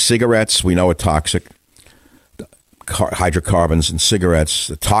anything, cigarettes, we know are toxic. Hydrocarbons in cigarettes,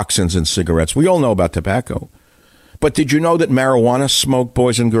 the toxins in cigarettes. We all know about tobacco. But did you know that marijuana smoke,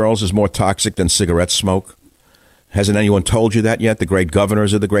 boys and girls, is more toxic than cigarette smoke? Hasn't anyone told you that yet? The great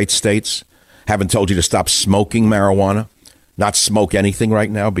governors of the great states haven't told you to stop smoking marijuana? Not smoke anything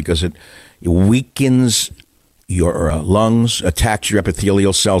right now because it weakens your lungs, attacks your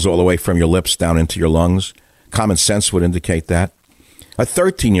epithelial cells all the way from your lips down into your lungs. Common sense would indicate that. A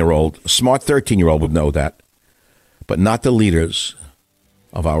 13-year-old, a smart 13-year-old would know that, but not the leaders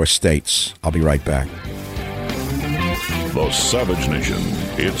of our states. I'll be right back. The Savage Nation.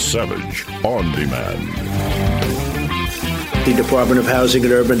 It's Savage on Demand. The Department of Housing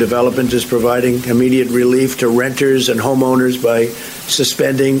and Urban Development is providing immediate relief to renters and homeowners by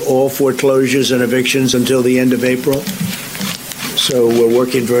suspending all foreclosures and evictions until the end of April. So we're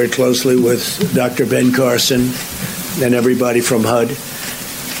working very closely with Dr. Ben Carson and everybody from HUD.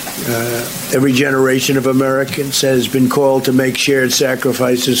 Every generation of Americans has been called to make shared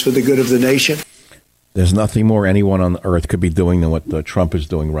sacrifices for the good of the nation. There's nothing more anyone on earth could be doing than what Trump is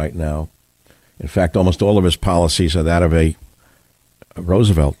doing right now. In fact, almost all of his policies are that of a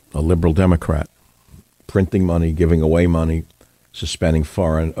Roosevelt, a liberal Democrat, printing money, giving away money, suspending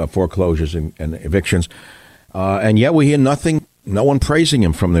foreign foreclosures and evictions. And yet we hear nothing, no one praising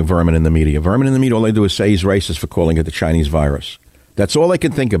him from the vermin in the media. Vermin in the media, all they do is say he's racist for calling it the Chinese virus. That's all they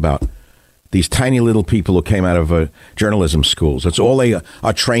can think about. These tiny little people who came out of journalism schools. That's all they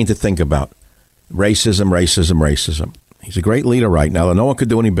are trained to think about. Racism, racism, racism. He's a great leader right now, and no one could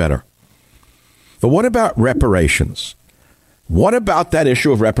do any better. But what about reparations? What about that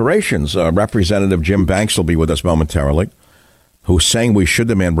issue of reparations? Representative Jim Banks will be with us momentarily, who's saying we should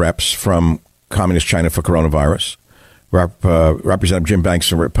demand reps from Communist China for coronavirus. Representative Jim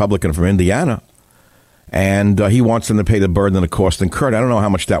Banks, a Republican from Indiana, and he wants them to pay the burden and the cost incurred. I don't know how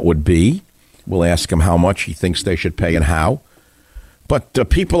much that would be. We'll ask him how much he thinks they should pay and how. But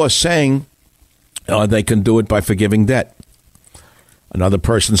people are saying they can do it by forgiving debt. Another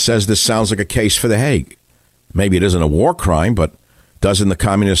person says this sounds like a case for The Hague. Maybe it isn't a war crime, but doesn't the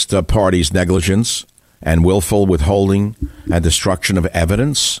Communist Party's negligence and willful withholding and destruction of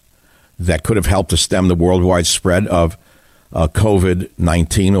evidence that could have helped to stem the worldwide spread of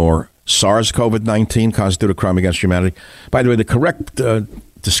COVID-19 or SARS-CoV-19 constitute a crime against humanity? By the way, the correct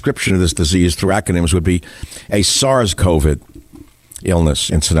description of this disease through acronyms would be a SARS-CoV illness,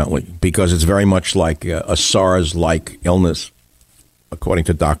 incidentally, because it's very much like a SARS-like illness, according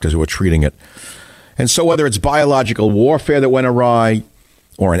to doctors who are treating it. And so whether it's biological warfare that went awry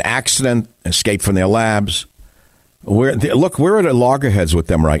or an accident, escape from their labs, we're at loggerheads with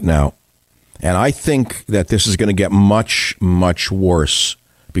them right now. And I think that this is going to get much, much worse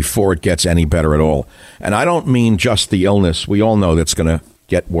before it gets any better at all. And I don't mean just the illness. We all know that's going to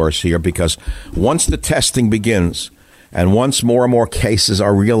get worse here because once the testing begins and once more and more cases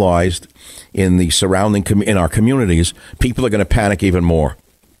are realized in the surrounding in our communities, people are going to panic even more.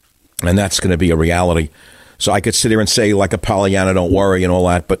 And that's going to be a reality. So I could sit here and say, like a Pollyanna, don't worry and all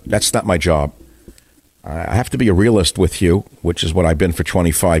that, but that's not my job. I have to be a realist with you, which is what I've been for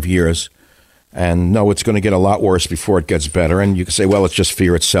 25 years. And no, it's going to get a lot worse before it gets better. And you can say, well, it's just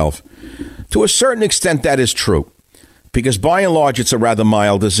fear itself. To a certain extent, that is true. Because by and large, it's a rather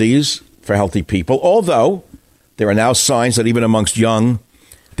mild disease for healthy people. Although there are now signs that even amongst young,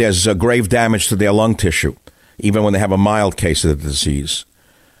 there's grave damage to their lung tissue, even when they have a mild case of the disease.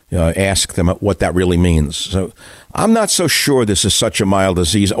 Ask them what that really means. So I'm not so sure this is such a mild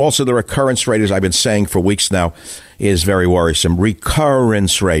disease. Also, the recurrence rate, as I've been saying for weeks now, is very worrisome.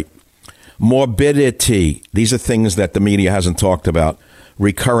 Recurrence rate. Morbidity. These are things that the media hasn't talked about.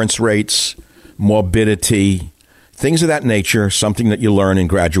 Recurrence rates, morbidity, things of that nature, something that you learn in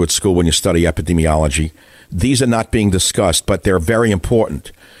graduate school when you study epidemiology. These are not being discussed, but they're very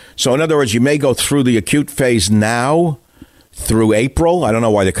important. So in other words, you may go through the acute phase now through April. I don't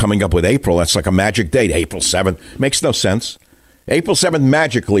know why they're coming up with April. That's like a magic date. April 7th. Makes no sense. April 7th,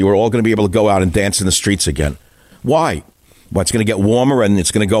 magically, we're all going to be able to go out and dance in the streets again. Why? What's going to get warmer and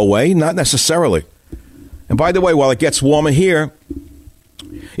it's going to go away? Not necessarily. And by the way, while it gets warmer here,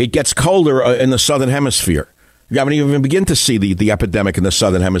 it gets colder in the southern hemisphere. You haven't even begun to see the epidemic in the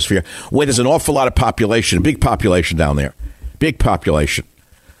southern hemisphere, where there's an awful lot of population, big population down there, big population.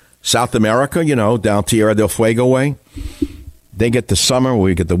 South America, down Tierra del Fuego way, they get the summer,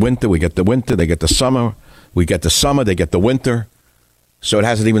 we get the winter, we get the winter, they get the summer, we get the summer, they get the winter. So it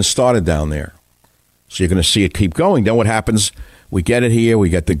hasn't even started down there. So you're going to see it keep going. Then what happens? We get it here,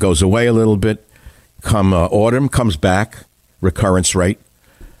 it goes away a little bit. Come autumn, comes back, recurrence rate.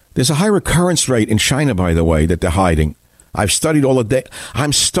 There's a high recurrence rate in China, by the way, that they're hiding. I've studied all of that.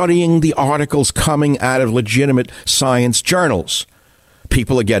 I'm studying the articles coming out of legitimate science journals.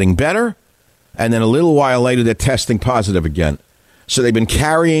 People are getting better, and then a little while later, they're testing positive again. So they've been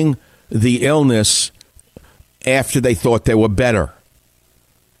carrying the illness after they thought they were better.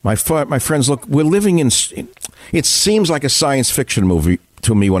 My friends, look, we're living in, it seems like a science fiction movie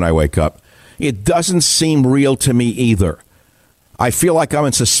to me when I wake up. It doesn't seem real to me either. I feel like I'm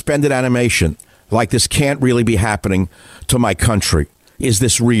in suspended animation, like this can't really be happening to my country. Is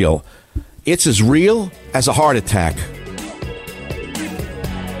this real? It's as real as a heart attack.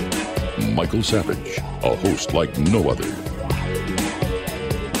 Michael Savage, a host like no other.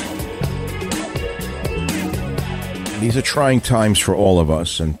 These are trying times for all of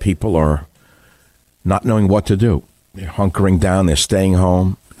us, and people are not knowing what to do. They're hunkering down, they're staying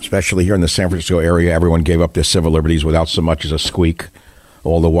home. Especially here in the San Francisco area, everyone gave up their civil liberties without so much as a squeak.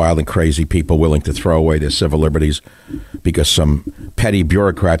 All the wild and crazy people willing to throw away their civil liberties because some petty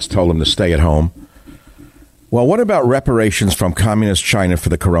bureaucrats told them to stay at home. Well, what about reparations from communist China for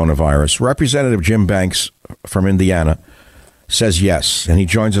the coronavirus? Representative Jim Banks from Indiana says yes, and he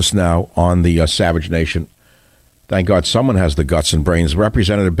joins us now on the Savage Nation. Thank God someone has the guts and brains.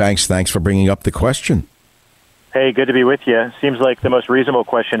 Representative Banks, thanks for bringing up the question. Hey, good to be with you. Seems like the most reasonable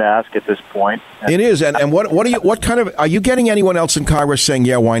question to ask at this point. It is, and are you getting anyone else in Congress saying,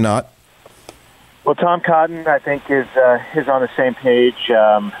 yeah, why not? Well, Tom Cotton, I think, is on the same page.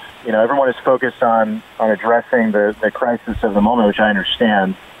 Everyone is focused on addressing the crisis of the moment, which I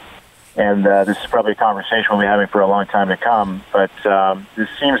understand. And this is probably a conversation we'll be having for a long time to come. But this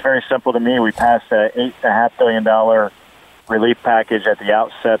seems very simple to me. We passed an $8.5 billion relief package at the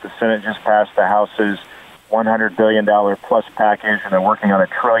outset. The Senate just passed the House's $100 billion plus package, and they're working on a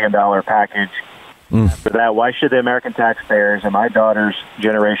 $1 trillion package. For that, why should the American taxpayers and my daughter's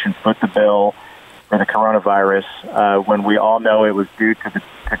generation foot the bill for the coronavirus when we all know it was due to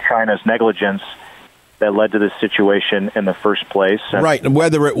China's negligence that led to this situation in the first place? Right, and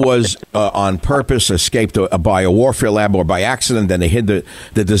whether it was on purpose, escaped a biowarfare lab, or by accident, then they hid the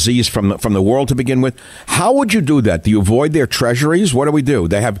disease from the world to begin with. How would you do that? Do you avoid their treasuries? What do we do?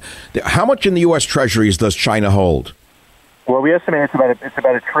 How much in the U.S. treasuries does China hold? Well, we estimate it's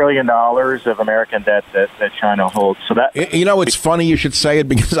about $1 trillion of American debt that China holds. So that it's funny you should say it,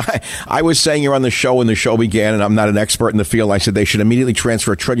 because I was saying you're on the show when the show began, and I'm not an expert in the field. I said they should immediately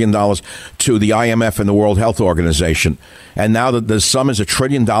transfer $1 trillion to the IMF and the World Health Organization. And now the sum is $1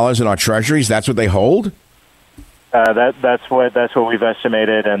 trillion in our treasuries. That's what they hold. That's what we've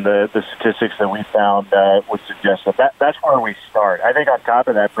estimated, and the statistics that we found would suggest that's where we start. I think on top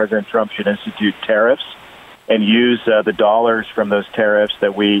of that, President Trump should institute tariffs and use the dollars from those tariffs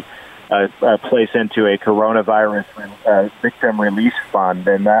that we place into a coronavirus victim relief fund.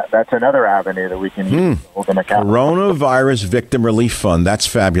 And that's another avenue that we can use to hold them accountable. Coronavirus victim relief fund. That's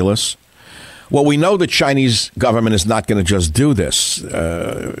fabulous. Well, we know the Chinese government is not going to just do this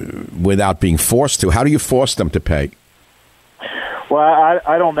without being forced to. How do you force them to pay? Well,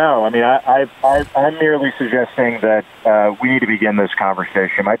 I don't know. I mean, I'm merely suggesting that we need to begin this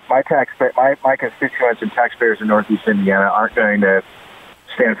conversation. My constituents and taxpayers in Northeast Indiana aren't going to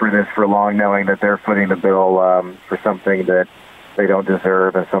stand for this for long, knowing that they're footing the bill for something that they don't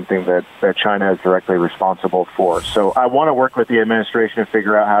deserve and something that China is directly responsible for. So I want to work with the administration to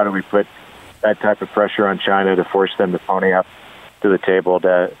figure out how do we put that type of pressure on China to force them to pony up to the table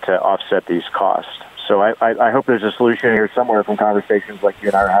to offset these costs. So I hope there's a solution here somewhere from conversations like you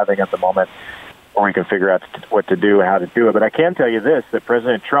and I are having at the moment, where we can figure out what to do and how to do it. But I can tell you this, that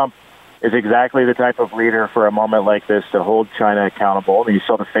President Trump is exactly the type of leader for a moment like this to hold China accountable. You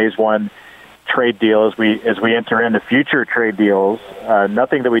saw the Phase 1 trade deal as we enter into future trade deals.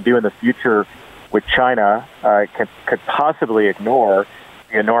 Nothing that we do in the future with China could possibly ignore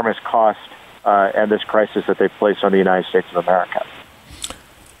the enormous cost and this crisis that they've placed on the United States of America.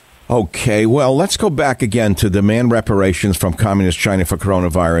 Okay, well, let's go back again to demand reparations from communist China for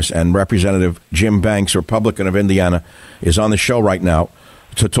coronavirus. And Representative Jim Banks, Republican of Indiana, is on the show right now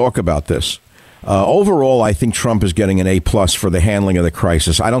to talk about this. Overall, I think Trump is getting an A+ for the handling of the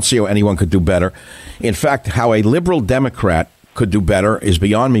crisis. I don't see how anyone could do better. In fact, how a liberal Democrat could do better is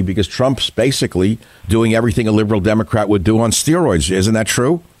beyond me, because Trump's basically doing everything a liberal Democrat would do on steroids. Isn't that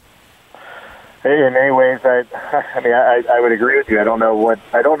true? In many ways, I would agree with you. I don't know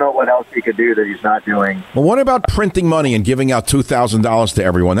what else he could do that he's not doing. Well, what about printing money and giving out $2,000 to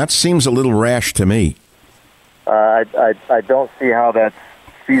everyone? That seems a little rash to me. I don't see how that's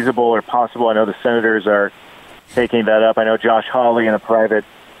feasible or possible. I know the senators are taking that up. I know Josh Hawley in a private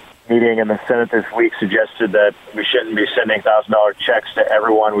meeting in the Senate this week suggested that we shouldn't be sending $1,000 checks to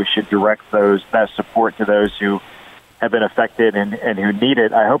everyone. We should direct that support to those who have been affected and who need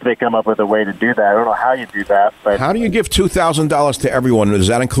it. I hope they come up with a way to do that. I don't know how you do that. But how do you give $2,000 to everyone? Does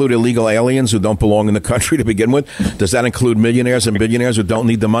that include illegal aliens who don't belong in the country to begin with? Does that include millionaires and billionaires who don't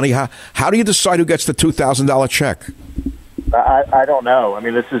need the money? How do you decide who gets the $2,000 check? I don't know. I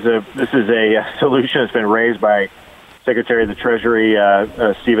mean, this is a solution that's been raised by Secretary of the Treasury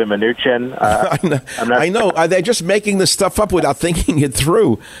Steven Mnuchin. I know. Are they just making this stuff up without thinking it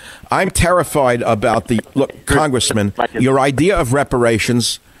through? I'm terrified about look, Congressman, your idea of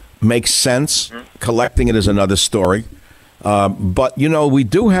reparations makes sense. Collecting it is another story. But, we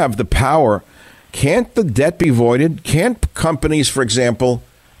do have the power. Can't the debt be voided? Can't companies, for example,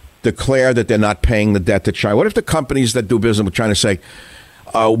 declare that they're not paying the debt to China? What if the companies that do business with China say,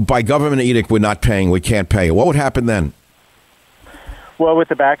 by government edict, we're not paying, we can't pay? What would happen then? Well, with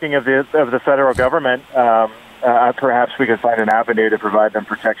the backing of the federal government, perhaps we could find an avenue to provide them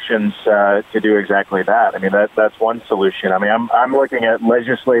protections to do exactly that. I mean, that's one solution. I mean, I'm looking at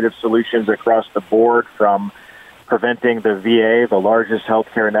legislative solutions across the board, from preventing the VA, the largest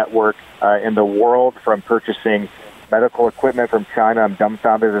healthcare network in the world, from purchasing medical equipment from China. I'm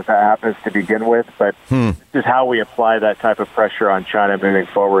dumbfounded that happens to begin with, but this is how we apply that type of pressure on China moving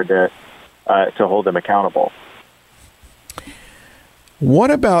forward to hold them accountable.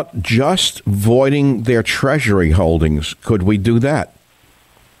 What about just voiding their treasury holdings? Could we do that?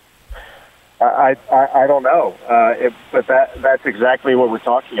 I don't know, but that's exactly what we're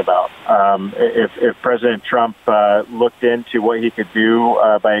talking about. If President Trump looked into what he could do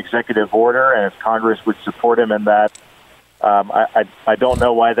by executive order, and if Congress would support him in that, I don't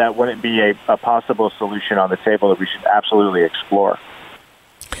know why that wouldn't be a possible solution on the table that we should absolutely explore.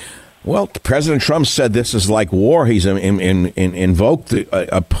 Well, President Trump said this is like war. He's invoked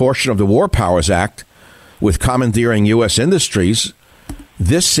a portion of the War Powers Act with commandeering U.S. industries.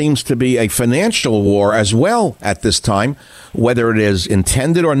 This seems to be a financial war as well at this time, whether it is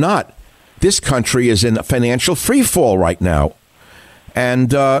intended or not. This country is in a financial freefall right now.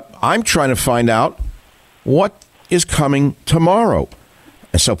 And I'm trying to find out what is coming tomorrow.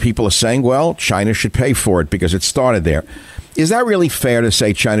 And so people are saying, well, China should pay for it because it started there. Is that really fair to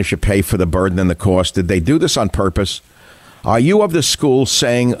say China should pay for the burden and the cost? Did they do this on purpose? Are you of the school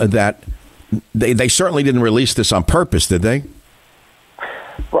saying that they certainly didn't release this on purpose, did they?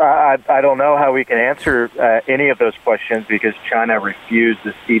 Well, I don't know how we can answer any of those questions, because China refused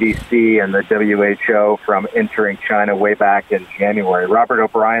the CDC and the WHO from entering China way back in January. Robert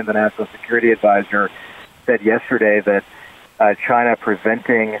O'Brien, the National Security Advisor, said yesterday that China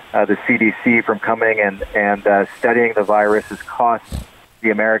preventing the CDC from coming and studying the virus has cost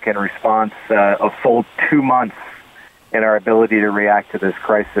the American response a full 2 months in our ability to react to this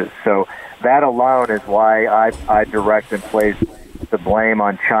crisis. So that alone is why I direct and place the blame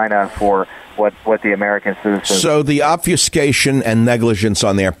on China for what the American citizens... So the obfuscation and negligence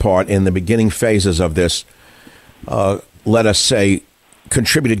on their part in the beginning phases of this, let us say,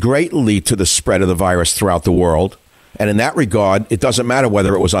 contributed greatly to the spread of the virus throughout the world. And in that regard, it doesn't matter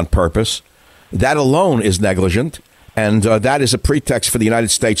whether it was on purpose. That alone is negligent. And that is a pretext for the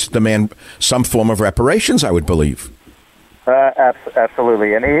United States to demand some form of reparations, I would believe.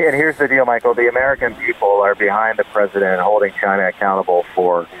 Absolutely. And here's the deal, Michael. The American people are behind the president and holding China accountable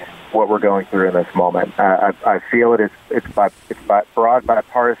for what we're going through in this moment. I feel it's by broad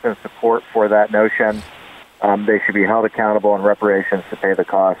bipartisan support for that notion. They should be held accountable, and reparations to pay the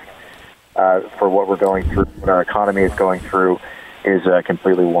cost for what we're going through, what our economy is going through, is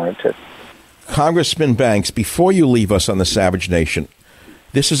completely warranted. Congressman Banks, before you leave us on the Savage Nation,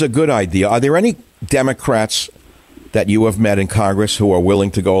 this is a good idea. Are there any Democrats that you have met in Congress who are willing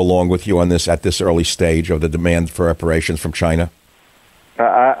to go along with you on this at this early stage of the demand for reparations from China?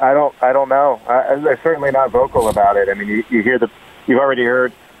 I don't know. They're certainly not vocal about it. I mean, you've already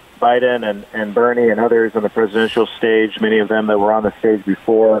heard Biden and Bernie and others on the presidential stage, many of them that were on the stage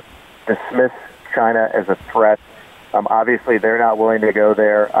before, dismiss China as a threat Obviously, they're not willing to go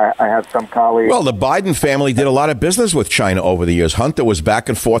there. I have some colleagues. Well, the Biden family did a lot of business with China over the years. Hunter was back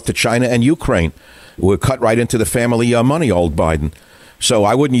and forth to China and Ukraine. We're cut right into the family money, old Biden. So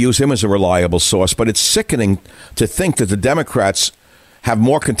I wouldn't use him as a reliable source. But it's sickening to think that the Democrats have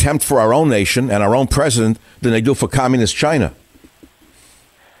more contempt for our own nation and our own president than they do for communist China.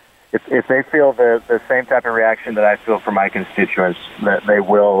 If they feel the same type of reaction that I feel for my constituents, that they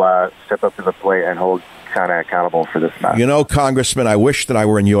will step up to the plate and hold China accountable for this matter. You know, Congressman, I wish that I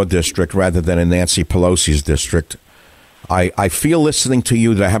were in your district rather than in Nancy Pelosi's district. I feel listening to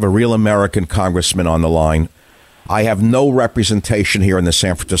you that I have a real American congressman on the line. I have no representation here in the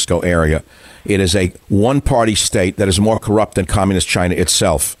San Francisco area. It is a one-party state that is more corrupt than communist China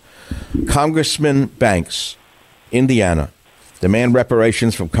itself. Congressman Banks, Indiana, demand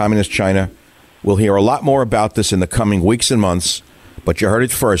reparations from communist China. We'll hear a lot more about this in the coming weeks and months, but you heard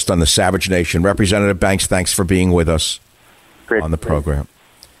it first on the Savage Nation. Representative Banks, thanks for being with us on the program.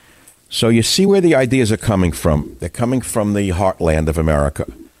 So you see where the ideas are coming from. They're coming from the heartland of America.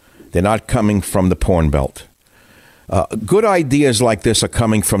 They're not coming from the porn belt. Good ideas like this are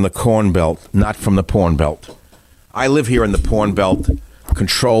coming from the corn belt, not from the porn belt. I live here in the porn belt,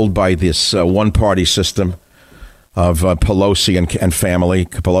 controlled by this one-party system of Pelosi and family,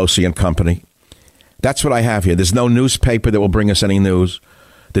 Pelosi and company. That's what I have here. There's no newspaper that will bring us any news.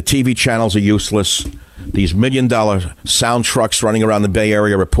 The TV channels are useless. These $1 million sound trucks running around the Bay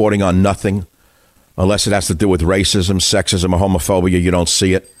Area reporting on nothing, unless it has to do with racism, sexism, or homophobia. You don't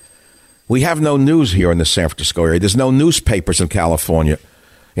see it. We have no news here in the San Francisco area. There's no newspapers in California.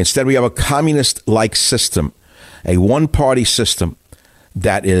 Instead, we have a communist-like system, a one-party system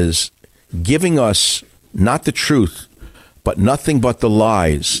that is giving us not the truth, but nothing but the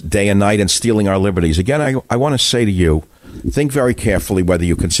lies day and night and stealing our liberties. Again, I want to say to you, think very carefully whether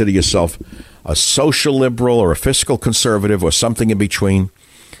you consider yourself a social liberal or a fiscal conservative or something in between.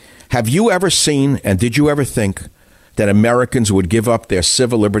 Have you ever seen, and did you ever think, that Americans would give up their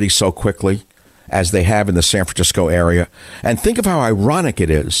civil liberties so quickly as they have in the San Francisco area? And think of how ironic it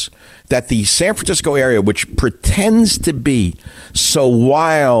is that the San Francisco area, which pretends to be so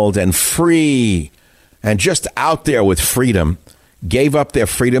wild and free and just out there with freedom, gave up their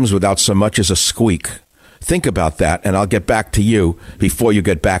freedoms without so much as a squeak. Think about that, and I'll get back to you before you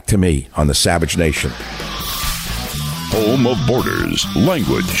get back to me on the Savage Nation. Home of borders,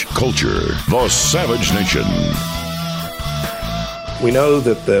 language, culture, the Savage Nation. We know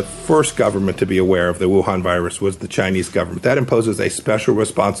that the first government to be aware of the Wuhan virus was the Chinese government. That imposes a special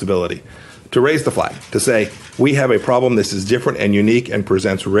responsibility to raise the flag, to say, we have a problem, this is different and unique and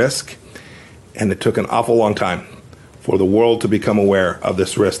presents risk. And it took an awful long time for the world to become aware of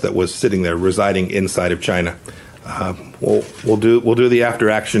this risk that was sitting there, residing inside of China. We'll do the after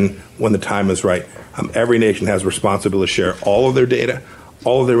action when the time is right. Every nation has a responsibility to share all of their data,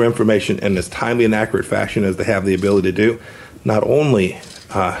 all of their information in as timely and accurate fashion as they have the ability to do. Not only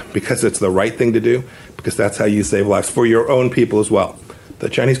because it's the right thing to do, because that's how you save lives for your own people as well. The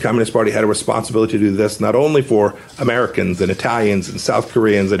Chinese Communist Party had a responsibility to do this not only for Americans and Italians and South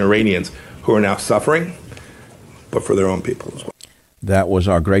Koreans and Iranians who are now suffering, but for their own people as well. That was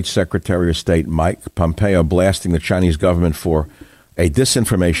our great Secretary of State, Mike Pompeo, blasting the Chinese government for a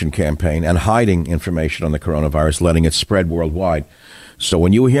disinformation campaign and hiding information on the coronavirus, letting it spread worldwide. So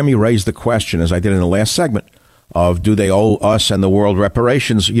when you hear me raise the question, as I did in the last segment, of do they owe us and the world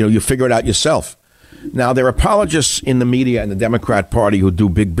reparations, you figure it out yourself. Now, there are apologists in the media and the Democrat Party who do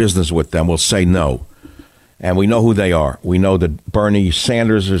big business with them will say no. And we know who they are. We know that Bernie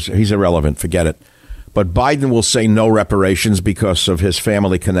Sanders, he's irrelevant, forget it. But Biden will say no reparations because of his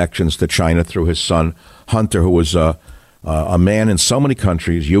family connections to China through his son, Hunter, who was a man in so many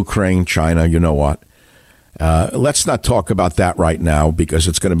countries, Ukraine, China, you know what. Let's not talk about that right now because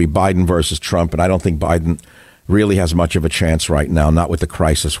it's going to be Biden versus Trump. And I don't think Biden really has much of a chance right now, not with the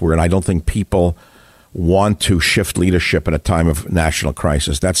crisis we're in. I don't think people want to shift leadership at a time of national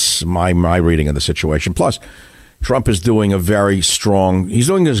crisis. That's my reading of the situation. Plus, Trump is doing he's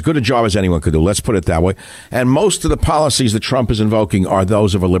doing as good a job as anyone could do. Let's put it that way. And most of the policies that Trump is invoking are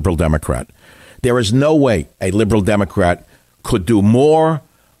those of a liberal Democrat. There is no way a liberal Democrat could do more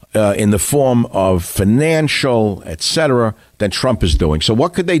in the form of financial, etc., than Trump is doing. So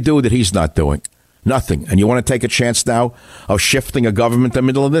what could they do that he's not doing? Nothing. And you want to take a chance now of shifting a government in the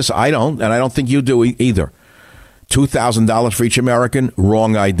middle of this? I don't, and I don't think you do either. $2,000 for each American?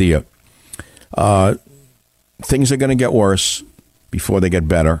 Wrong idea. Things are going to get worse before they get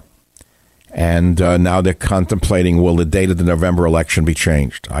better. And now they're contemplating, will the date of the November election be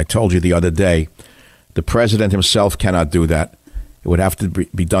changed? I told you the other day, the president himself cannot do that. It would have to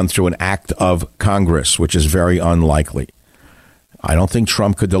be done through an act of Congress, which is very unlikely. I don't think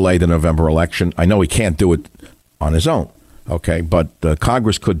Trump could delay the November election. I know he can't do it on his own, okay? But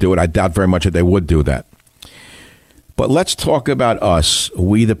Congress could do it. I doubt very much that they would do that. But let's talk about us,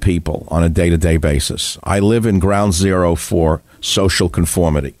 we the people, on a day-to-day basis. I live in ground zero for social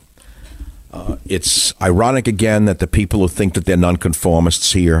conformity. It's ironic, again, that the people who think that they're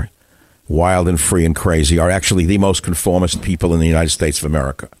nonconformists here, wild and free and crazy, are actually the most conformist people in the United States of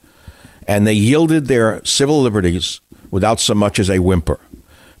America. And they yielded their civil liberties without so much as a whimper.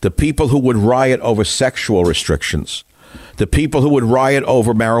 The people who would riot over sexual restrictions, the people who would riot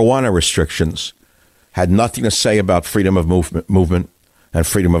over marijuana restrictions, had nothing to say about freedom of movement and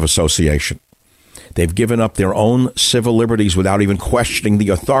freedom of association. They've given up their own civil liberties without even questioning the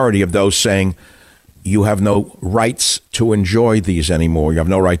authority of those saying, you have no rights to enjoy these anymore. You have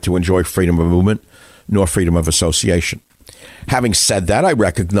no right to enjoy freedom of movement nor freedom of association. Having said that, I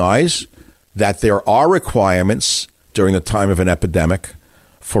recognize that there are requirements during the time of an epidemic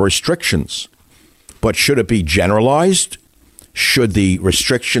for restrictions. But should it be generalized? Should the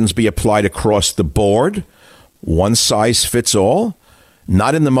restrictions be applied across the board? One size fits all?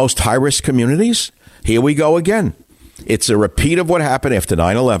 Not in the most high-risk communities? Here we go again. It's a repeat of what happened after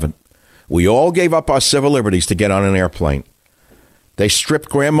 9/11. We all gave up our civil liberties to get on an airplane. They stripped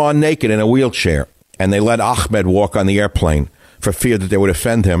Grandma naked in a wheelchair, and they let Ahmed walk on the airplane for fear that they would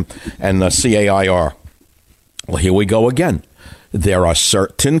offend him and the CAIR. Well, here we go again. There are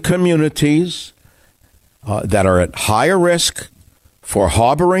certain communities that are at higher risk for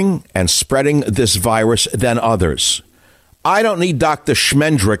harboring and spreading this virus than others. I don't need Dr.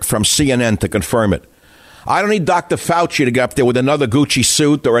 Schmendrick from CNN to confirm it. I don't need Dr. Fauci to get up there with another Gucci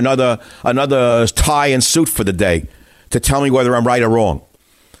suit or another tie and suit for the day to tell me whether I'm right or wrong.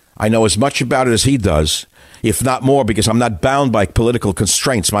 I know as much about it as he does, if not more, because I'm not bound by political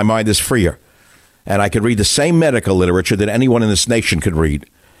constraints. My mind is freer. And I could read the same medical literature that anyone in this nation could read.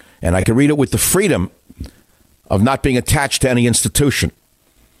 And I could read it with the freedom of not being attached to any institution.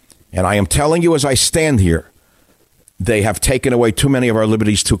 And I am telling you as I stand here, they have taken away too many of our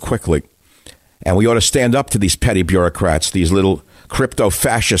liberties too quickly. And we ought to stand up to these petty bureaucrats, these little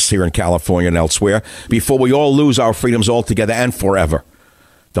crypto-fascists here in California and elsewhere, before we all lose our freedoms altogether and forever.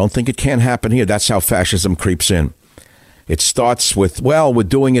 Don't think it can't happen here. That's how fascism creeps in. It starts with, well, we're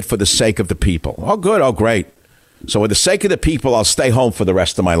doing it for the sake of the people. Oh, good. Oh, great. So for the sake of the people, I'll stay home for the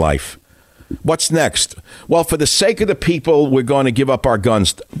rest of my life. What's next? Well, for the sake of the people, we're going to give up our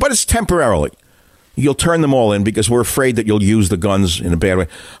guns. But it's temporarily. You'll turn them all in because we're afraid that you'll use the guns in a bad way.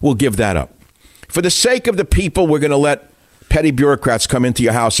 We'll give that up. For the sake of the people, we're going to let petty bureaucrats come into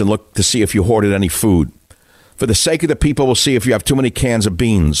your house and look to see if you hoarded any food. For the sake of the people, we'll see if you have too many cans of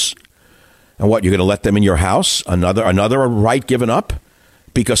beans. And what, you're going to let them in your house? Another right given up?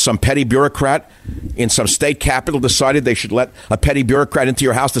 Because some petty bureaucrat in some state capital decided they should let a petty bureaucrat into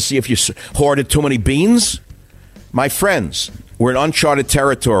your house to see if you hoarded too many beans? My friends, we're in uncharted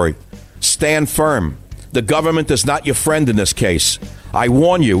territory. Stand firm. The government is not your friend in this case. I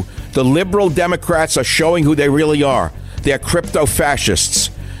warn you, the liberal Democrats are showing who they really are. They're crypto-fascists.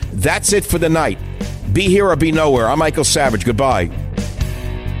 That's it for the night. Be here or be nowhere. I'm Michael Savage. Goodbye.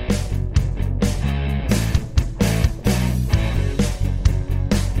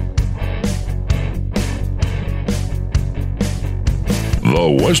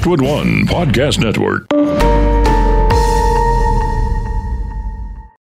 The Westwood One Podcast Network.